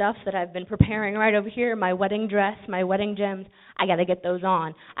that stuff that I've been preparing right over here, my wedding dress, my wedding gems, I got to get those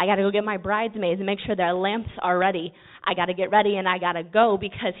on. I got to go get my bridesmaids and make sure their lamps are ready. I got to get ready and I got to go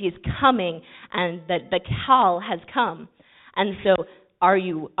because he's coming and the call has come. And so are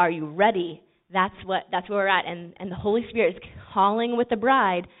you ready? That's where we're at. And the Holy Spirit is calling with the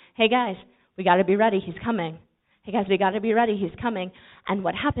bride, hey guys, we got to be ready, he's coming. Hey guys, we got to be ready, he's coming. And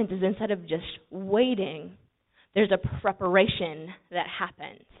what happens is instead of just waiting, there's a preparation that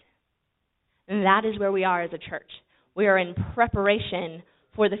happens. And that is where we are as a church. We are in preparation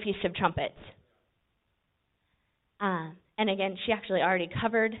for the Feast of Trumpets. And again, she actually already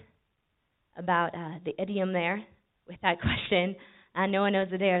covered about the idiom there with that question. No one knows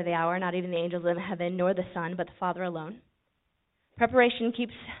the day or the hour, not even the angels in heaven, nor the Son, but the Father alone. Preparation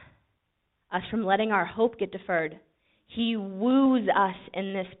keeps us from letting our hope get deferred. He woos us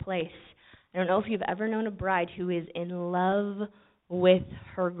in this place. I don't know if you've ever known a bride who is in love with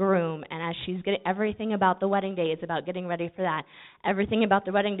her groom, and as she's getting everything about the wedding day is about getting ready for that. Everything about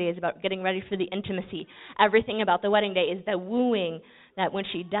the wedding day is about getting ready for the intimacy. Everything about the wedding day is the wooing, that when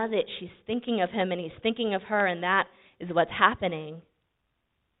she does it, she's thinking of him and he's thinking of her, and that is what's happening.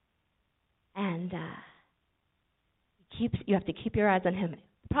 And you have to keep your eyes on him.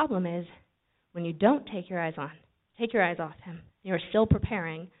 The problem is when you don't take your eyes off him, you're still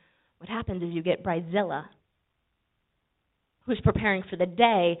preparing. What happens is you get bridezilla, who's preparing for the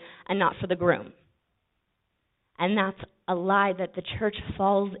day and not for the groom. And that's a lie that the church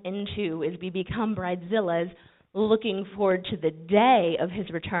falls into, is we become bridezillas looking forward to the day of his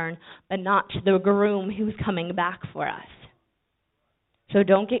return, but not to the groom who's coming back for us. So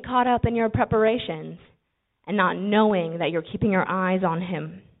don't get caught up in your preparations and not knowing that you're keeping your eyes on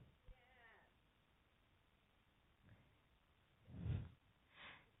him.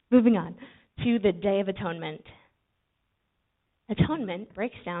 Moving on to the Day of Atonement. Atonement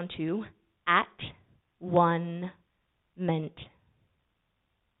breaks down to at one ment.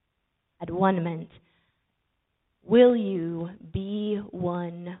 At one ment. Will you be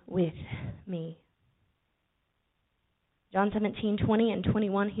one with me? John 17:20 and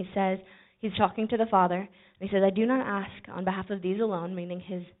 21, he says, he's talking to the Father, and he says, I do not ask on behalf of these alone, meaning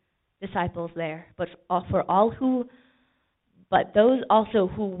his disciples there, but those also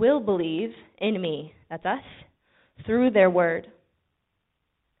who will believe in me, that's us, through their word,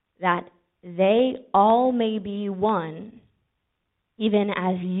 that they all may be one, even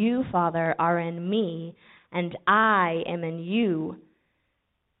as you, Father, are in me, and I am in you.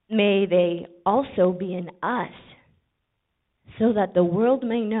 May they also be in us, so that the world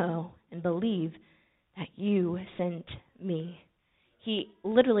may know and believe that you sent me. He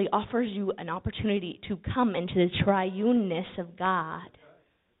literally offers you an opportunity to come into the triuneness of God.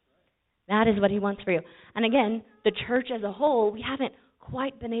 That is what he wants for you. And again, the church as a whole, we haven't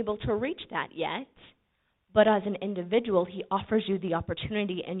quite been able to reach that yet. But as an individual, he offers you the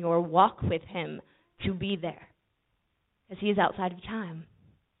opportunity in your walk with him to be there. Because he is outside of time.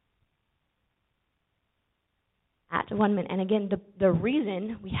 At 1 minute. And again, the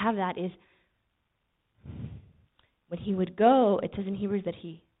reason we have that is when he would go, it says in Hebrews that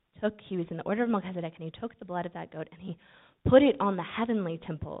he was in the order of Melchizedek, and he took the blood of that goat and he put it on the heavenly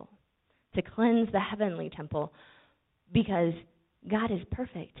temple to cleanse the heavenly temple, because God is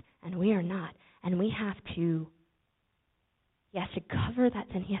perfect and we are not. And he has to cover that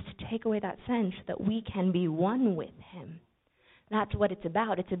sin. He has to take away that sin so that we can be one with him. That's what it's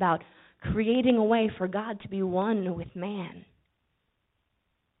about. It's about creating a way for God to be one with man.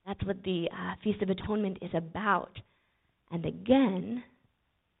 That's what the Feast of Atonement is about. And again,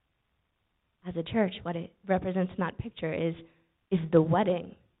 as a church, what it represents in that picture is the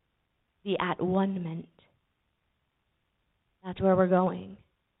wedding, the at-one-ment. That's where we're going.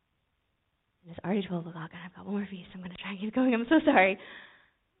 And it's already 12 o'clock, and I've got one more feast. I'm going to try and keep going. I'm so sorry.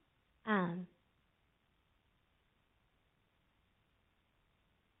 Yes,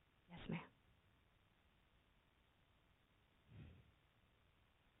 ma'am.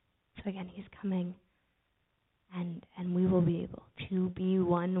 So again, he's coming, and we will be able to be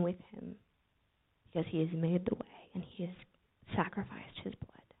one with him because he has made the way, and he has sacrificed his blood.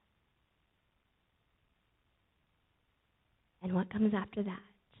 And what comes after that?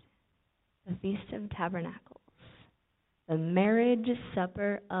 The Feast of Tabernacles, the marriage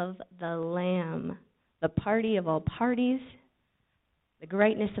supper of the Lamb, the party of all parties, the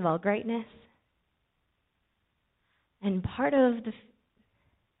greatness of all greatness. And part of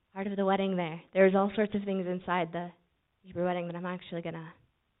the wedding there's all sorts of things inside the Hebrew wedding that I'm actually going to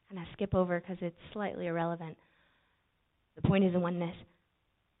kind of skip over because it's slightly irrelevant. The point is the oneness.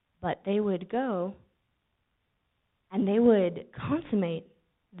 But they would go and they would consummate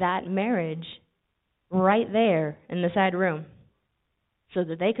that marriage right there in the side room so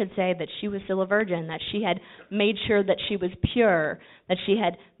that they could say that she was still a virgin, that she had made sure that she was pure, that she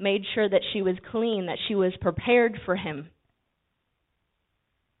had made sure that she was clean, that she was prepared for him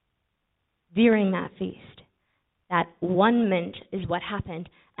during that feast. That one-ment is what happened.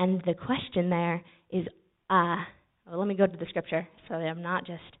 And the question there is, let me go to the scripture so that I'm not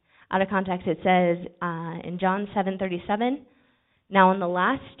just out of context. It says in John 7:37, now on the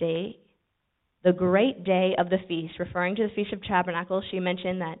last day, the great day of the feast, referring to the Feast of Tabernacles, she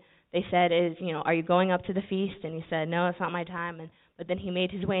mentioned that they said, are you going up to the feast? And he said, no, it's not my time. But then he made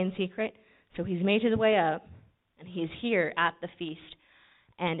his way in secret. So he's made his way up, and he's here at the feast.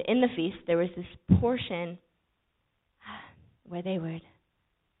 And in the feast, there was this portion where they would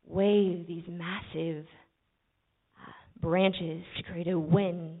wave these massive branches to create a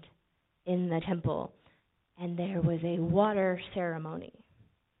wind in the temple. And there was a water ceremony.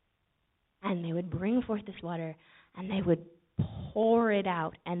 And they would bring forth this water, and they would pour it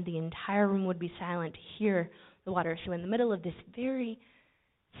out, and the entire room would be silent to hear the water. So in the middle of this very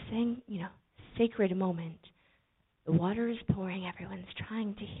sacred moment, the water is pouring, everyone's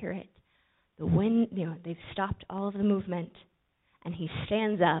trying to hear it. The wind, they've stopped all of the movement, and he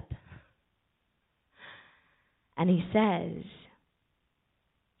stands up, and he says,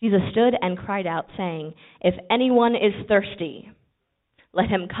 Jesus stood and cried out, saying, if anyone is thirsty, let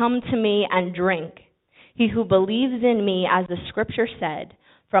him come to me and drink. He who believes in me, as the scripture said,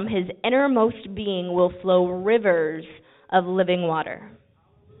 from his innermost being will flow rivers of living water.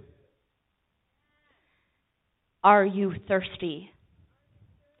 Are you thirsty?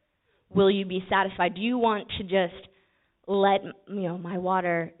 Will you be satisfied? Do you want to just let my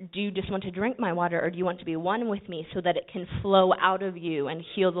water, do you just want to drink my water, or do you want to be one with me so that it can flow out of you and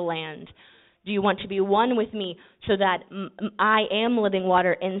heal the land? Do you want to be one with me so that I am living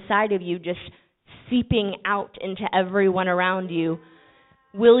water inside of you, just seeping out into everyone around you?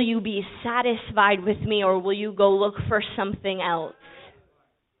 Will you be satisfied with me, or will you go look for something else?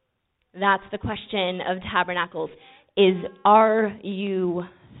 That's the question of Tabernacles, are you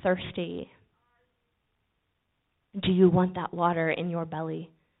thirsty? Do you want that water in your belly?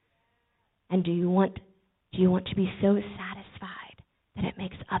 And do you want to be so satisfied that it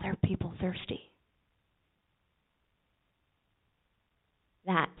makes other people thirsty?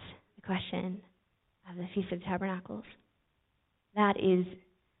 That's the question of the Feast of Tabernacles. That is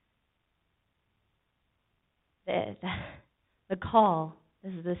the call.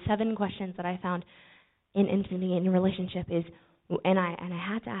 This is the 7 questions that I found in intimacy and in relationship is, and I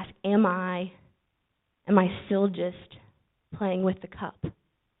had to ask, am I still just playing with the cup?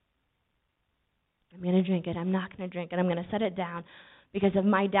 I'm going to drink it. I'm not going to drink it. I'm going to set it down because of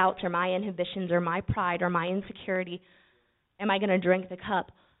my doubts or my inhibitions or my pride or my insecurity. Am I going to drink the cup?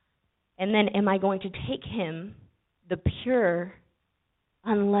 And then am I going to take him, the pure,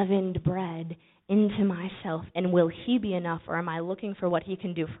 unleavened bread, into myself? And will he be enough, or am I looking for what he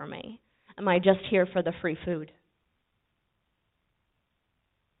can do for me? Am I just here for the free food?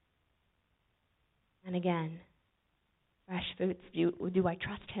 And again, fresh foods, do I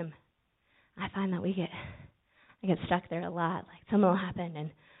trust him? I find that I get stuck there a lot. Like something will happen and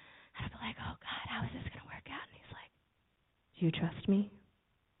I'll be like, oh God, how is this going to work out? And he's like, do you trust me?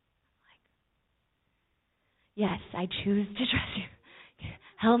 I'm like, yes, I choose to trust you.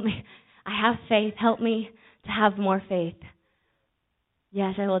 Help me. I have faith. Help me to have more faith.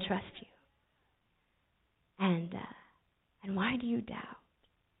 Yes, I will trust you. And why do you doubt?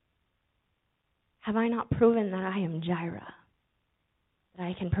 Have I not proven that I am Jireh? That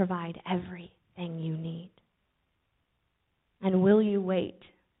I can provide everything you need? And will you wait?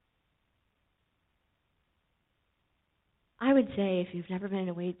 I would say if you've never been in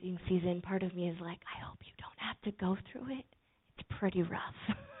a waiting season, part of me is like, I hope you don't have to go through it. It's pretty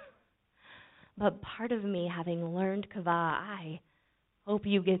rough. But part of me, having learned Kavah, I hope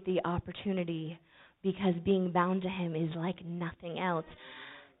you get the opportunity, because being bound to him is like nothing else.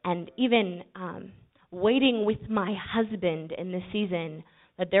 And even waiting with my husband in this season,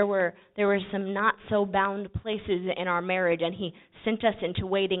 that there were some not so bound places in our marriage, and he sent us into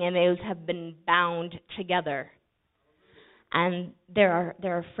waiting, and those have been bound together. And there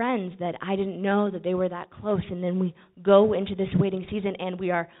are friends that I didn't know that they were that close, and then we go into this waiting season and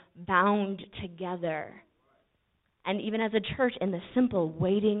we are bound together. And even as a church, in the simple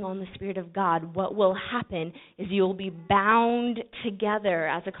waiting on the Spirit of God, what will happen is you'll be bound together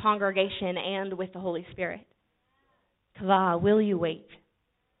as a congregation and with the Holy Spirit. Kavah, will you wait?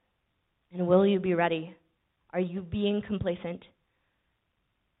 And will you be ready? Are you being complacent?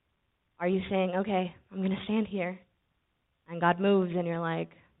 Are you saying, okay, I'm going to stand here, and God moves, and you're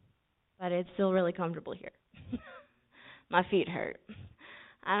like, but it's still really comfortable here. My feet hurt.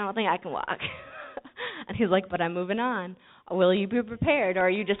 I don't think I can walk. And he's like, but I'm moving on. Will you be prepared, or are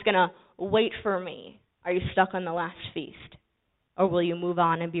you just going to wait for me? Are you stuck on the last feast? Or will you move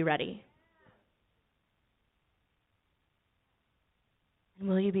on and be ready? And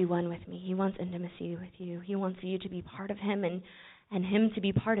will you be one with me? He wants intimacy with you. He wants you to be part of him and him to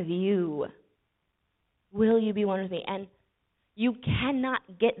be part of you. Will you be one with me? And you cannot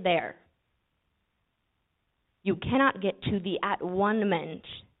get there. You cannot get to the at-one-ment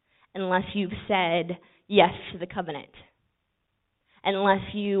unless you've said yes to the covenant. Unless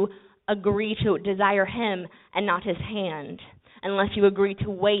you agree to desire him and not his hand. Unless you agree to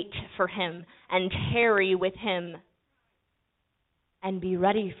wait for him and tarry with him and be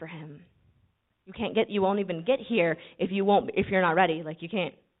ready for him. You won't even get here if you're not ready. Like you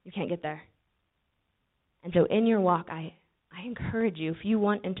can't get there. And so in your walk, I encourage you, if you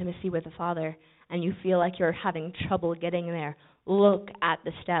want intimacy with the Father and you feel like you're having trouble getting there, look at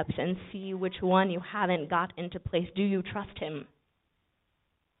the steps and see which one you haven't got into place. Do you trust him?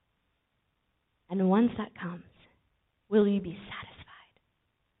 And once that comes, will you be satisfied?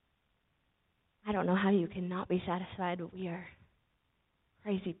 I don't know how you cannot be satisfied, but we are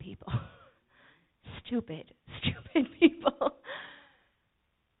crazy people. Stupid people.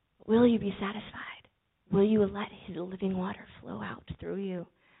 Will you be satisfied? Will you let his living water flow out through you?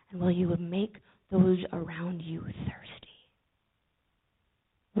 And will you make those around you thirsty?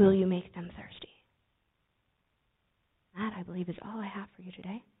 Will you make them thirsty? That, I believe, is all I have for you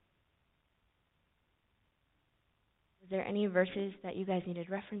today. Is there any verses that you guys needed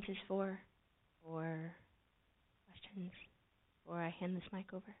references for, or questions, before I hand this mic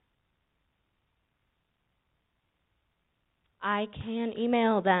over? I can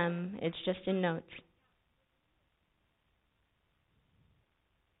email them. It's just in notes.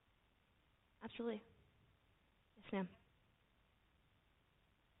 Absolutely. Yes, ma'am.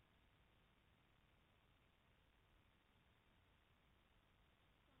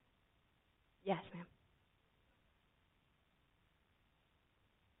 Yes, ma'am.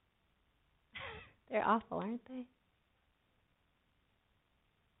 They're awful, aren't they?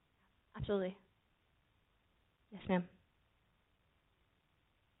 Absolutely. Yes, ma'am.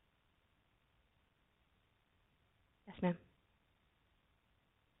 Yes, ma'am.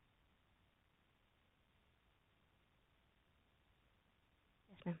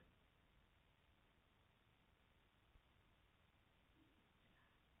 Yes, ma'am.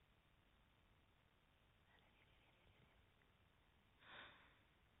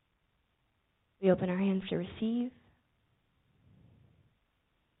 We open our hands to receive,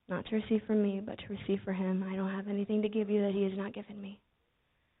 not to receive from me, but to receive for him. I don't have anything to give you that he has not given me.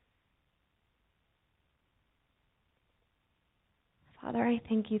 Father, I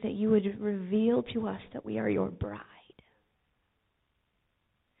thank you that you would reveal to us that we are your bride,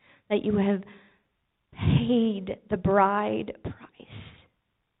 that you have paid the bride price.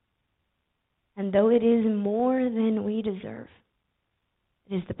 And though it is more than we deserve,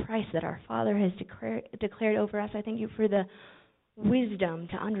 it is the price that our Father has declared over us. I thank you for the wisdom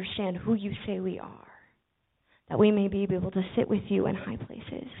to understand who you say we are, that we may be able to sit with you in high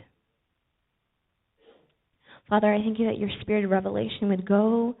places. Father, I thank you that your spirit of revelation would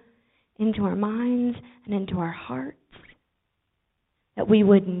go into our minds and into our hearts, that we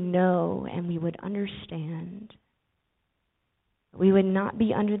would know and we would understand, that we would not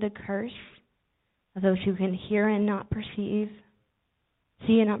be under the curse of those who can hear and not perceive,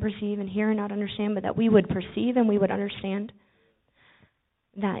 see and not perceive, and hear and not understand, but that we would perceive and we would understand,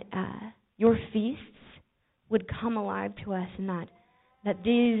 that your feasts would come alive to us, and that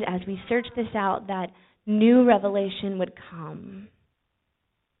these, as we search this out, that new revelation would come,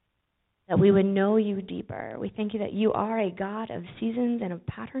 that we would know you deeper. We thank you that you are a God of seasons and of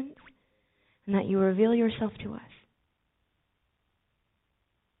patterns, and that you reveal yourself to us.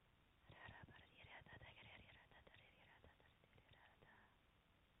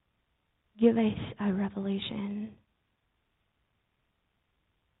 Give us a revelation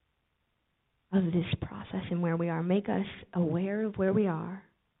of this process and where we are. Make us aware of where we are,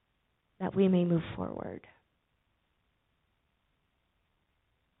 that we may move forward.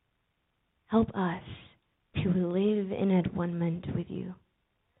 Help us to live in at-one-ment with you.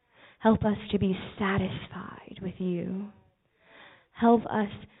 Help us to be satisfied with you. Help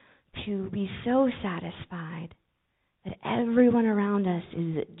us to be so satisfied that everyone around us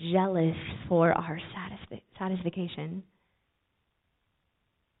is jealous for our satisfaction.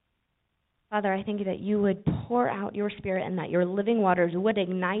 Father, I thank you that you would pour out your Spirit and that your living waters would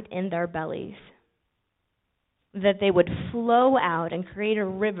ignite in their bellies, that they would flow out and create a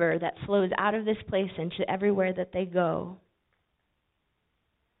river that flows out of this place into everywhere that they go,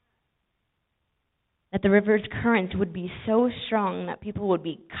 that the river's current would be so strong that people would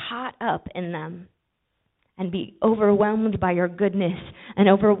be caught up in them and be overwhelmed by your goodness and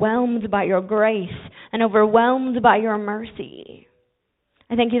overwhelmed by your grace and overwhelmed by your mercy.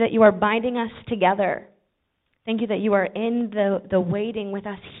 I thank you that you are binding us together. Thank you that you are in the waiting with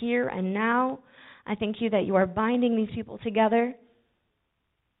us here and now. I thank you that you are binding these people together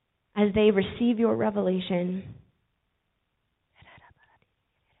as they receive your revelation.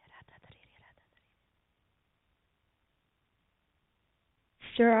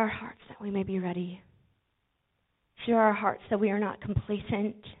 Stir our hearts that we may be ready. Stir our hearts that we are not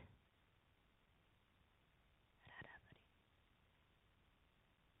complacent.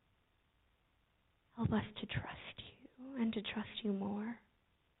 Help us to trust you and to trust you more. Help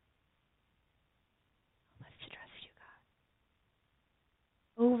us to trust you,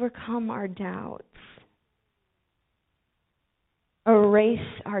 God. Overcome our doubts.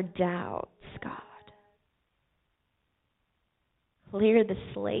 Erase our doubts, God. Clear the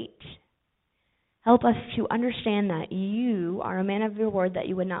slate. Help us to understand that you are a man of your word, that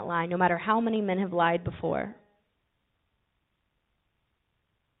you would not lie, no matter how many men have lied before.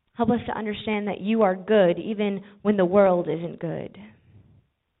 Help us to understand that you are good even when the world isn't good.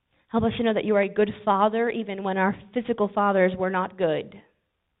 Help us to know that you are a good father even when our physical fathers were not good.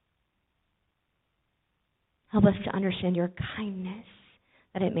 Help us to understand your kindness,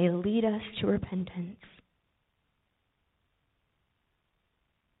 that it may lead us to repentance.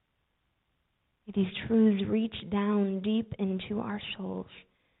 May these truths reach down deep into our souls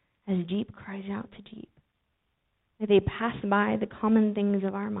as deep cries out to deep. May they pass by the common things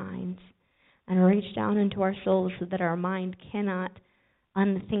of our minds and reach down into our souls so that our mind cannot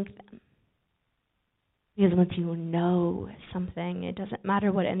unthink them. Because once you know something, it doesn't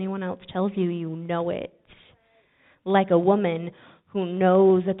matter what anyone else tells you, you know it. Like a woman who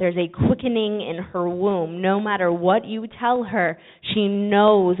knows that there's a quickening in her womb. No matter what you tell her, she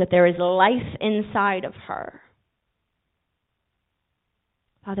knows that there is life inside of her.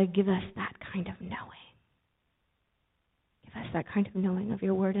 Father, give us that kind of knowing. Give us that kind of knowing of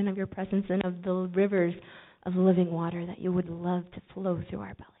your word and of your presence and of the rivers of living water that you would love to flow through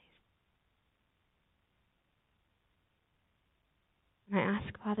our bellies. And I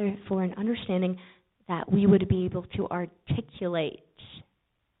ask, Father, for an understanding that we would be able to articulate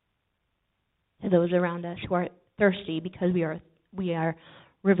to those around us who are thirsty, because we are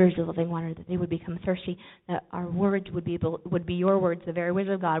rivers of living water, that they would become thirsty, that our words would be your words, the very words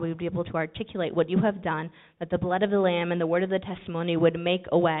of God. We would be able to articulate what you have done, that the blood of the Lamb and the word of the testimony would make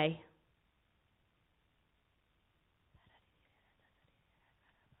a way.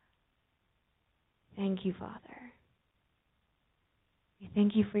 Thank you, Father. We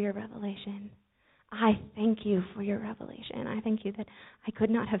thank you for your revelation. I thank you for your revelation. I thank you that I could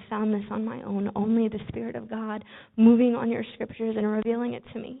not have found this on my own. Only the Spirit of God moving on your scriptures and revealing it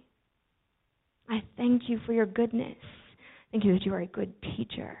to me. I thank you for your goodness. Thank you that you are a good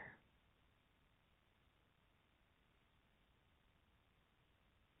teacher.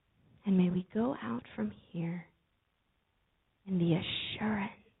 And may we go out from here in the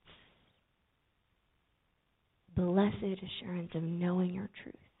assurance, blessed assurance of knowing your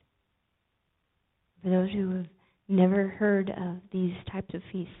truth. For those who have never heard of these types of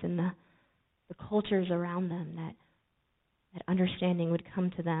feasts and the cultures around them, that understanding would come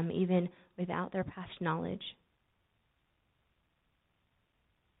to them even without their past knowledge.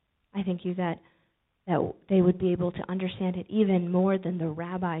 I thank you that they would be able to understand it even more than the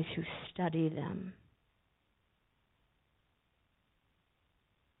rabbis who study them.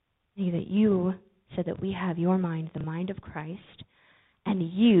 Thank you that you said that we have your mind, the mind of Christ,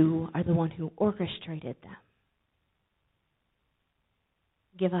 and you are the one who orchestrated them.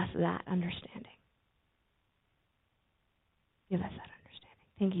 Give us that understanding. Give us that understanding.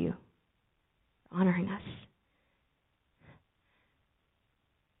 Thank you for honoring us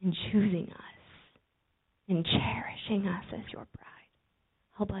and choosing us and cherishing us as your bride.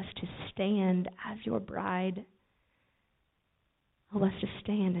 Help us to stand as your bride. Help us to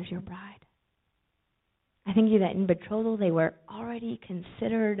stand as your bride. I thank you that in betrothal they were already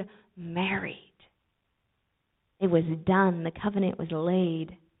considered married. It was done. The covenant was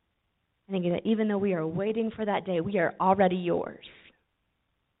laid. I thank you that even though we are waiting for that day, we are already yours.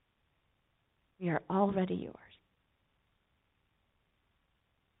 We are already yours.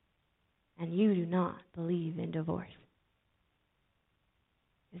 And you do not believe in divorce,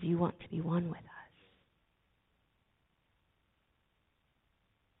 because you want to be one with us.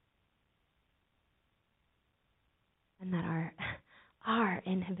 And that our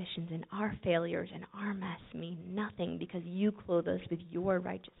inhibitions and our failures and our mess mean nothing, because you clothe us with your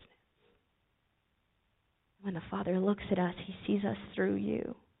righteousness. When the Father looks at us, he sees us through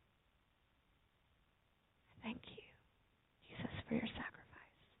you. Thank you, Jesus, for your sacrifice.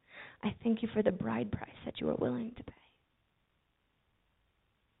 I thank you for the bride price that you are willing to pay.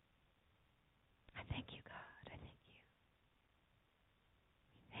 I thank you, God. I thank you.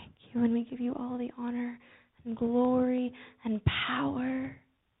 We thank you, and we give you all the honor and glory and power.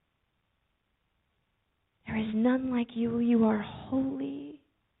 There is none like you. You are holy.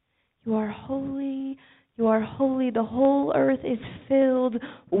 You are holy. You are holy. The whole earth is filled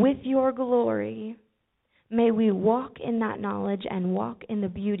with your glory. May we walk in that knowledge and walk in the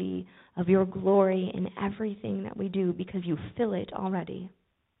beauty of your glory in everything that we do, because you fill it already.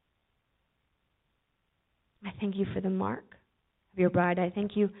 I thank you for the mark of your bride. I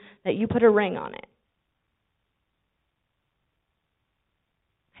thank you that you put a ring on it.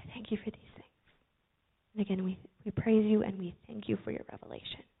 I thank you for these things. And again, we praise you and we thank you for your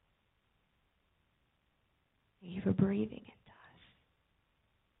revelation. Thank you for breathing into us.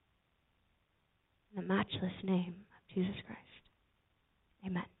 In the matchless name of Jesus Christ.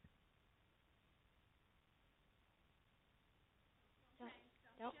 Amen.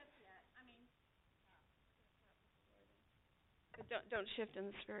 But don't shift in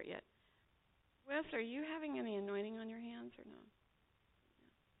the spirit yet. Wes, are you having any anointing on your hands or no?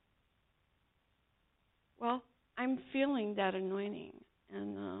 Well, I'm feeling that anointing,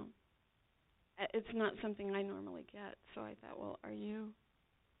 and it's not something I normally get. So I thought, well, are you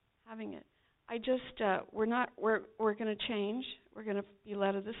having it? I just we're going to change. We're going to be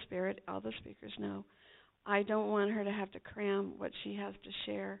led of the Spirit. All the speakers know. I don't want her to have to cram what she has to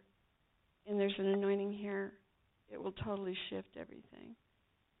share. and there's an anointing here, it will totally shift everything.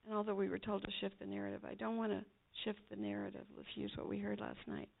 And although we were told to shift the narrative, I don't want to shift the narrative. Let's use what we heard last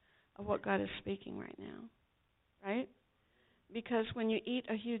night of what God is speaking right now, right? Because when you eat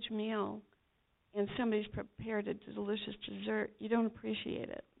a huge meal and somebody's prepared a delicious dessert, you don't appreciate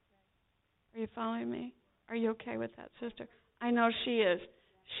it. Are you following me? Are you okay with that, sister? I know she is.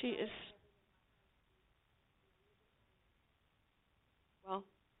 She is. Well,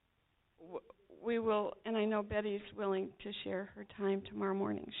 we will, and I know Betty's willing to share her time tomorrow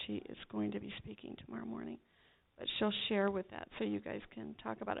morning. She is going to be speaking tomorrow morning, but she'll share with that so you guys can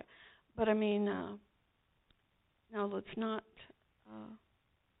talk about it. But I mean, no, let's not.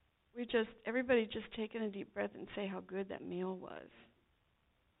 Everybody just take in a deep breath and say how good that meal was.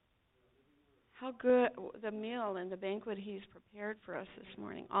 How good the meal and the banquet He's prepared for us this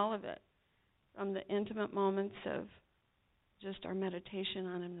morning, all of it, from the intimate moments of just our meditation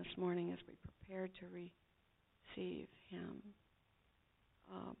on Him this morning as we prepare to receive Him.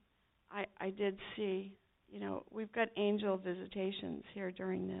 I did see, we've got angel visitations here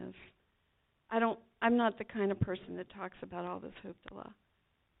during this. I'm not the kind of person that talks about all this hoopla.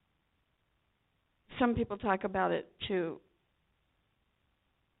 Some people talk about it to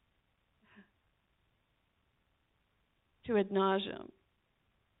ad nauseum.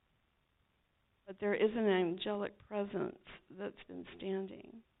 But there is an angelic presence that's been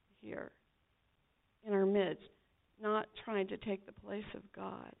standing here in our midst, not trying to take the place of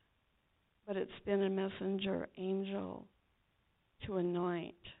God, but it's been a messenger angel to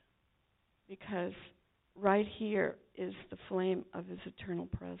anoint, because right here is the flame of His eternal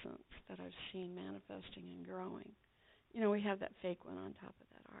presence that I've seen manifesting and growing. We have that fake one on top of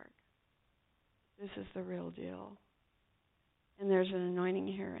that ark. This is the real deal. And there's an anointing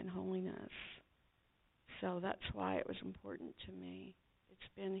here in holiness. So that's why it was important to me. It's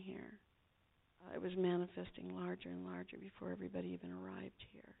been here. It was manifesting larger and larger before everybody even arrived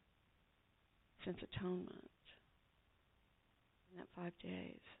here, since atonement in that 5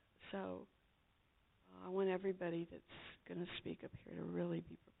 days. So I want everybody that's going to speak up here to really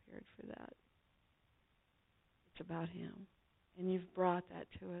be prepared for that. It's about Him. And you've brought that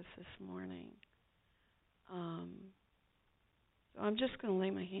to us this morning. So I'm just going to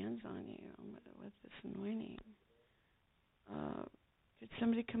lay my hands on you with this anointing. Could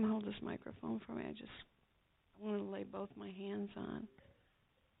somebody come hold this microphone for me? I want to lay both my hands on.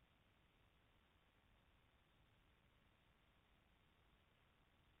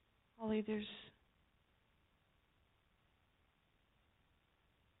 Holly, there's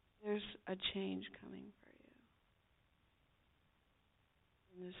a change coming for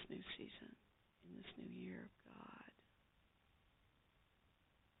you in this new season, in this new year of God.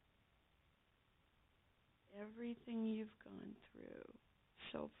 Everything you've gone through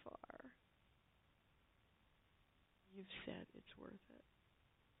so far, you've said it's worth it.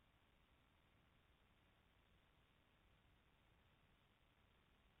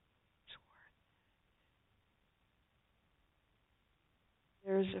 It's worth it.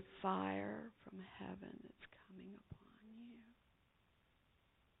 There's a fire from heaven that's coming upon you.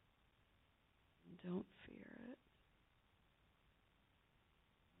 And don't fear it.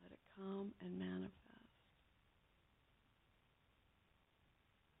 Let it come and manifest.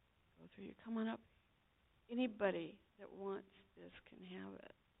 Go through you. Come on up. Anybody that wants this can have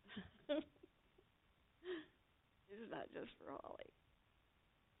it. This is not just for Holly.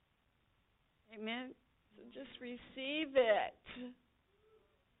 Amen? So just receive it.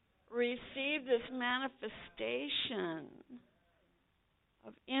 Receive this manifestation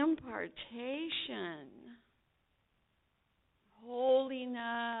of impartation,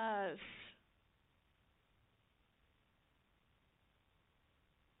 holiness.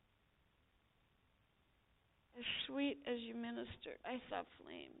 As sweet as you ministered, I saw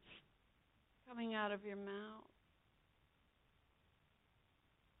flames coming out of your mouth.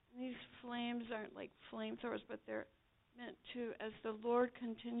 And these flames aren't like flamethrowers, but they're meant to, as the Lord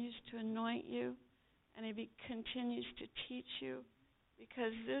continues to anoint you and He continues to teach you,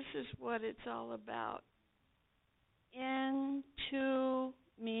 because this is what it's all about. Into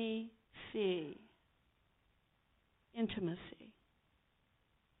me see. Intimacy.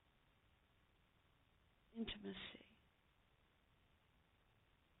 Intimacy.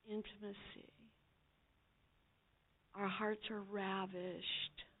 Intimacy. Our hearts are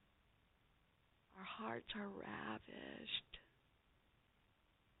ravished. Our hearts are ravished.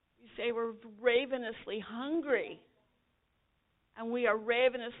 We say we're ravenously hungry. And we are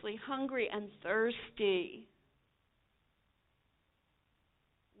ravenously hungry and thirsty.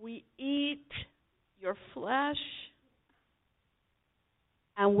 We eat your flesh.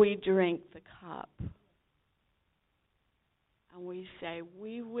 and we drink the cup. And we say,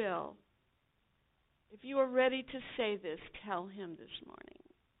 we will. If you are ready to say this, tell him this morning.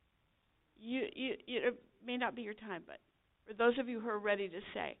 It may not be your time, but for those of you who are ready to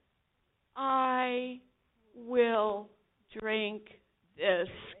say, I will drink this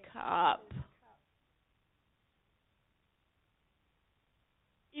cup.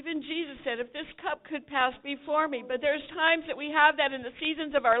 Even Jesus said, if this cup could pass before me, but there's times that we have that in the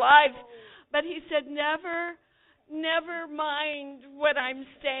seasons of our lives, but he said, never mind what I'm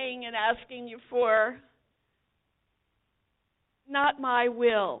saying and asking you for. Not my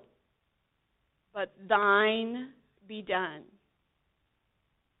will, but thine be done.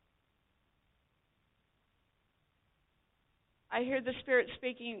 I hear the Spirit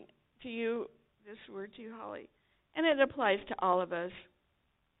speaking to you, this word to you, Holly, and it applies to all of us.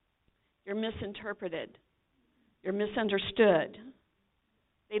 You're misinterpreted. You're misunderstood.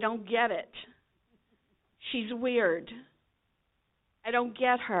 They don't get it. She's weird. I don't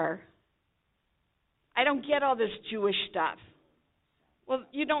get her. I don't get all this Jewish stuff. Well,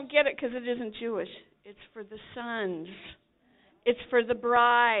 you don't get it because it isn't Jewish. It's for the sons. It's for the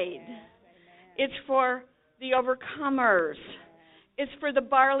bride. It's for the overcomers. It's for the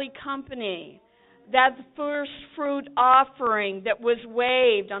barley company. That first fruit offering that was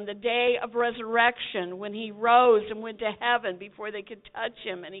waved on the day of resurrection when he rose and went to heaven before they could touch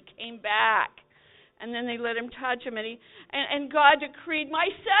him, and he came back. And then they let him touch him, and God decreed, my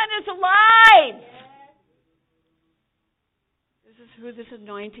son is alive! This is who this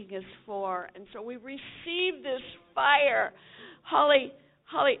anointing is for. And so we receive this fire. Holly,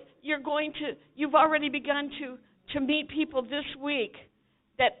 you've already begun to meet people this week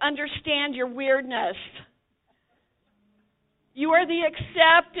that understand your weirdness. You are the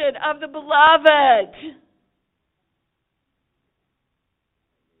accepted of the beloved.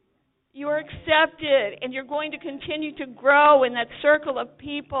 You are accepted, and you're going to continue to grow in that circle of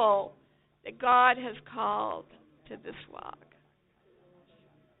people that God has called to this walk.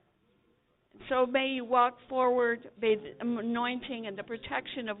 So may you walk forward, may the anointing and the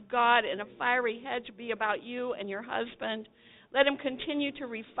protection of God and a fiery hedge be about you and your husband. Let him continue to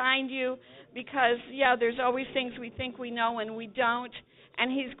refine you because, there's always things we think we know and we don't,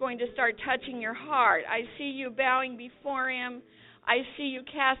 and he's going to start touching your heart. I see you bowing before him. I see you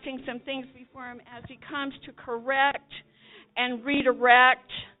casting some things before him as he comes to correct and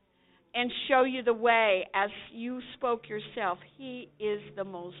redirect and show you the way as you spoke yourself. He is the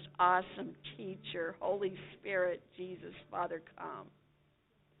most awesome teacher. Holy Spirit, Jesus, Father, come.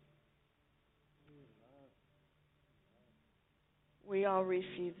 We all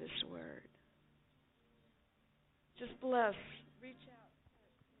receive this word. Just bless. Reach out.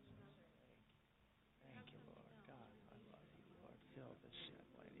 Thank you, Lord God. I love you, Lord. Fill this young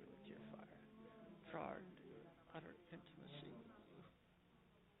lady with your fire. Draw her to utter intimacy with you.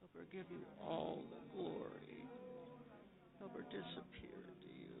 Help her give you all the glory. Help her disappear to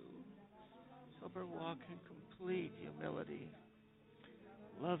you. Help her walk in complete humility,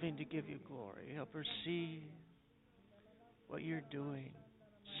 loving to give you glory. Help her see what you're doing.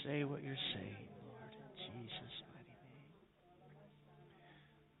 Say what you're saying, Lord, in Jesus' mighty name.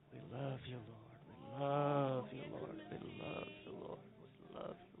 We love you, Lord. We love you, Lord. We love you, Lord. We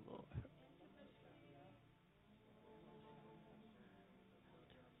love you, Lord.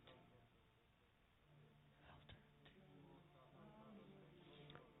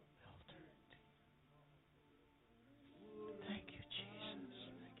 Thank you, Jesus.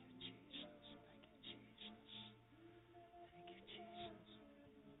 Thank you, Jesus. Thank you, Jesus. Thank you, Jesus.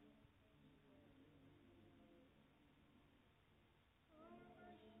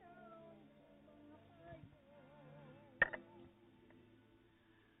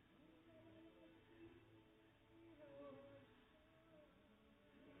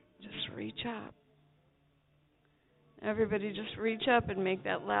 Just reach up. Everybody just reach up and make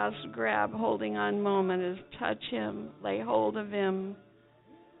that last grab, holding on moment is touch him, lay hold of him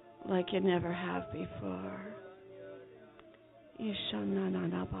like you never have before.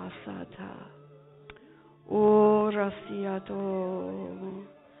 Ishanana basata. O rasiato.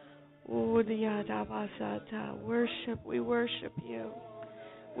 O diada basata. Worship, we worship you.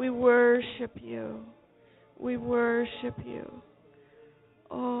 We worship you. We worship you.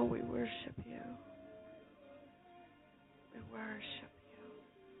 Oh, we worship you. We worship you.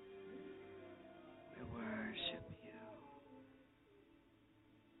 We worship you.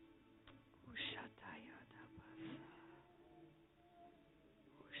 Ushataya dabasa.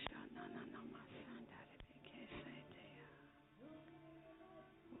 Ushanana namasanda rebeke seteya.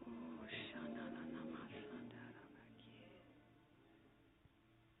 Ushanana namasanda rabaki.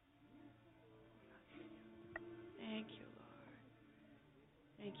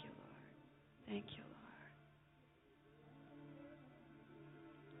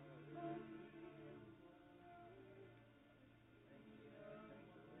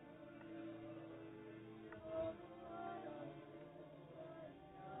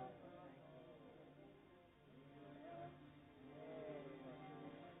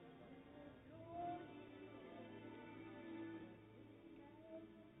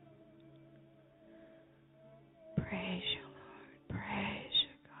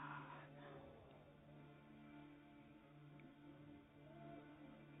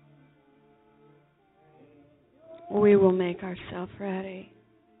 we will make ourselves ready.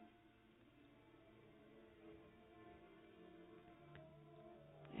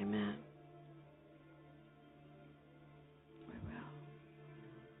 Amen. We will.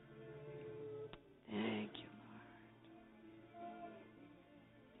 Thank you,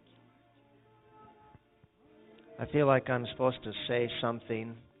 I feel like I'm supposed to say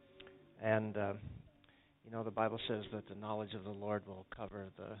something, and the Bible says that the knowledge of the Lord will cover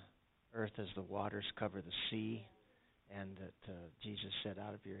the earth as the waters cover the sea, and that Jesus said,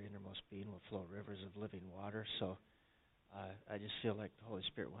 out of your innermost being will flow rivers of living water. So I just feel like the Holy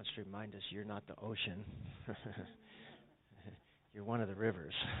Spirit wants to remind us, you're not the ocean. You're one of the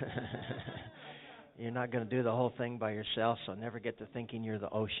rivers. You're not going to do the whole thing by yourself, so never get to thinking you're the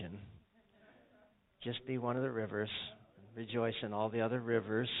ocean. Just be one of the rivers, and rejoice in all the other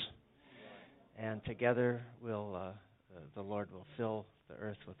rivers, and together the Lord will fill the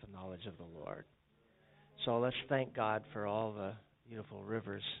earth with the knowledge of the Lord. So let's thank God for all the beautiful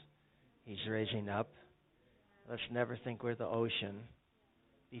rivers He's raising up. Let's never think we're the ocean.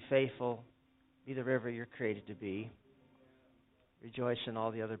 Be faithful. Be the river you're created to be. Rejoice in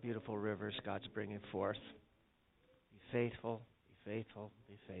all the other beautiful rivers God's bringing forth. Be faithful, be faithful,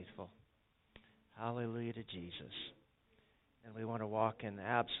 be faithful. Hallelujah to Jesus. And we want to walk in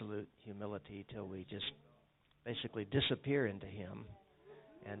absolute humility till we just basically disappear into Him.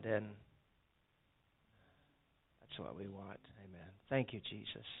 And then that's what we want. Amen. Thank you,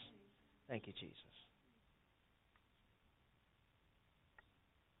 Jesus. Thank you, Jesus.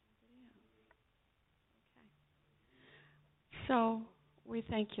 So we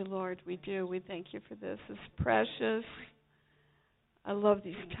thank you, Lord. We do. We thank you for this. It's precious. I love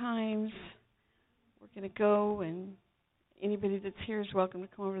these times. We're going to go, and anybody that's here is welcome to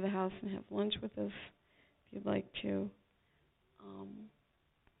come over to the house and have lunch with us if you'd like to.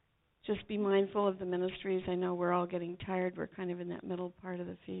 Just be mindful of the ministries. I know we're all getting tired. We're kind of in that middle part of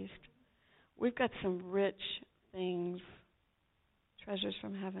the feast. We've got some rich things, treasures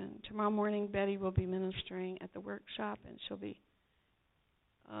from heaven. Tomorrow morning, Betty will be ministering at the workshop, and she'll be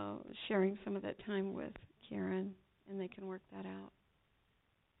sharing some of that time with Karen, and they can work that out.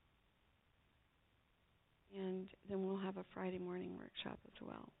 And then we'll have a Friday morning workshop as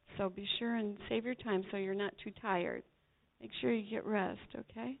well. So be sure and save your time so you're not too tired. Make sure you get rest,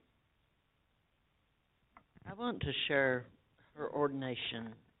 okay? I want to share her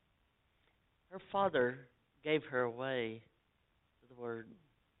ordination. Her father gave her away to the Word.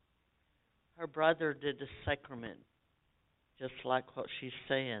 Her brother did the sacrament, just like what she's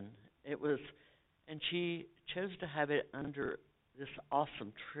saying. And she chose to have it under this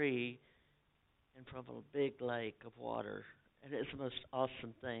awesome tree in front of a big lake of water. And it's the most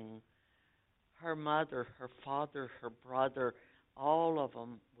awesome thing. Her mother, her father, her brother, all of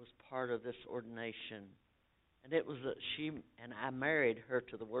them was part of this ordination. And it was I married her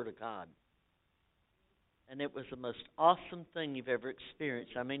to the Word of God. And it was the most awesome thing you've ever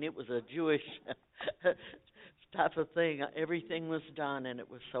experienced. I mean, it was a Jewish type of thing. Everything was done, and it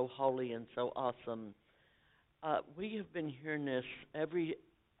was so holy and so awesome. We have been hearing this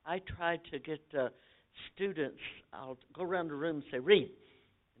I try to get students, I'll go around the room and say, read.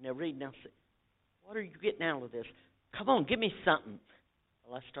 And they'll read, and I'll say, what are you getting out of this? Come on, give me something.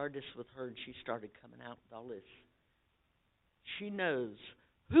 Well, I started this with her, and she started coming out with all this. She knows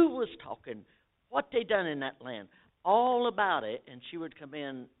who was talking, what they done in that land, all about it. And she would come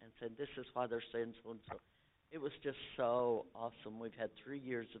in and say, this is why they're saying so and so. It was just so awesome. We've had 3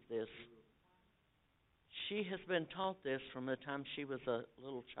 years of this. She has been taught this from the time she was a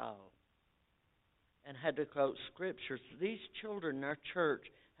little child and had to quote scriptures. These children in our church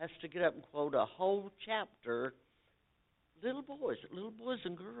has to get up and quote a whole chapter. Little boys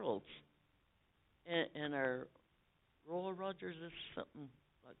and girls. And our Royal Rogers is something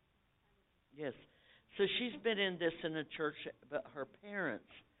like, yes. So she's been in this in the church, but her parents,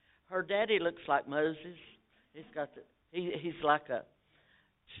 her daddy looks like Moses. He's like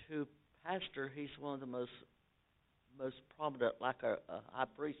to pastor, he's one of the most prominent, like a high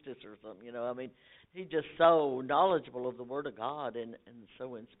priestess or something, you know. I mean, he's just so knowledgeable of the Word of God and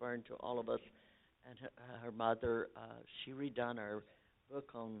so inspiring to all of us. And her mother, she redone her book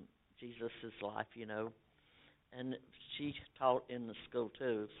on Jesus' life, you know, and she taught in the school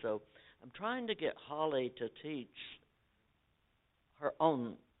too. So I'm trying to get Holly to teach her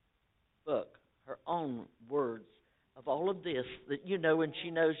own book, her own words of all of this that you know, and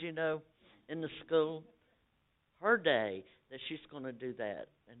she knows, you know, in the school. Her day that she's going to do that.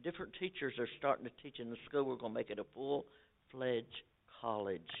 And different teachers are starting to teach in the school. We're going to make it a full-fledged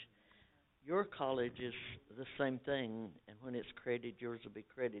college. Your college is the same thing, and when it's created, yours will be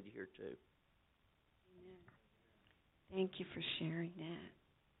created here too. Thank you for sharing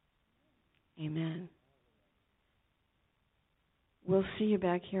that. Amen. We'll see you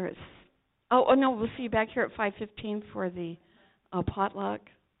back here at we'll see you back here at 5:15 for the potluck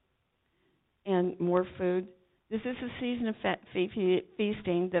and more food. This is a season of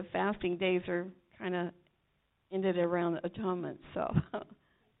feasting. The fasting days are kind of ended around atonement, so.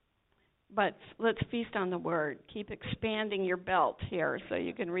 But let's feast on the Word. Keep expanding your belt here so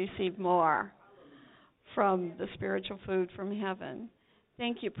you can receive more from the spiritual food from heaven.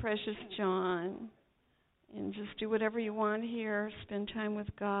 Thank you, precious John. And just do whatever you want here. Spend time with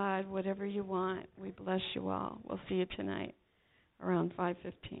God, whatever you want. We bless you all. We'll see you tonight around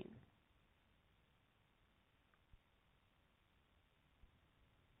 5:15.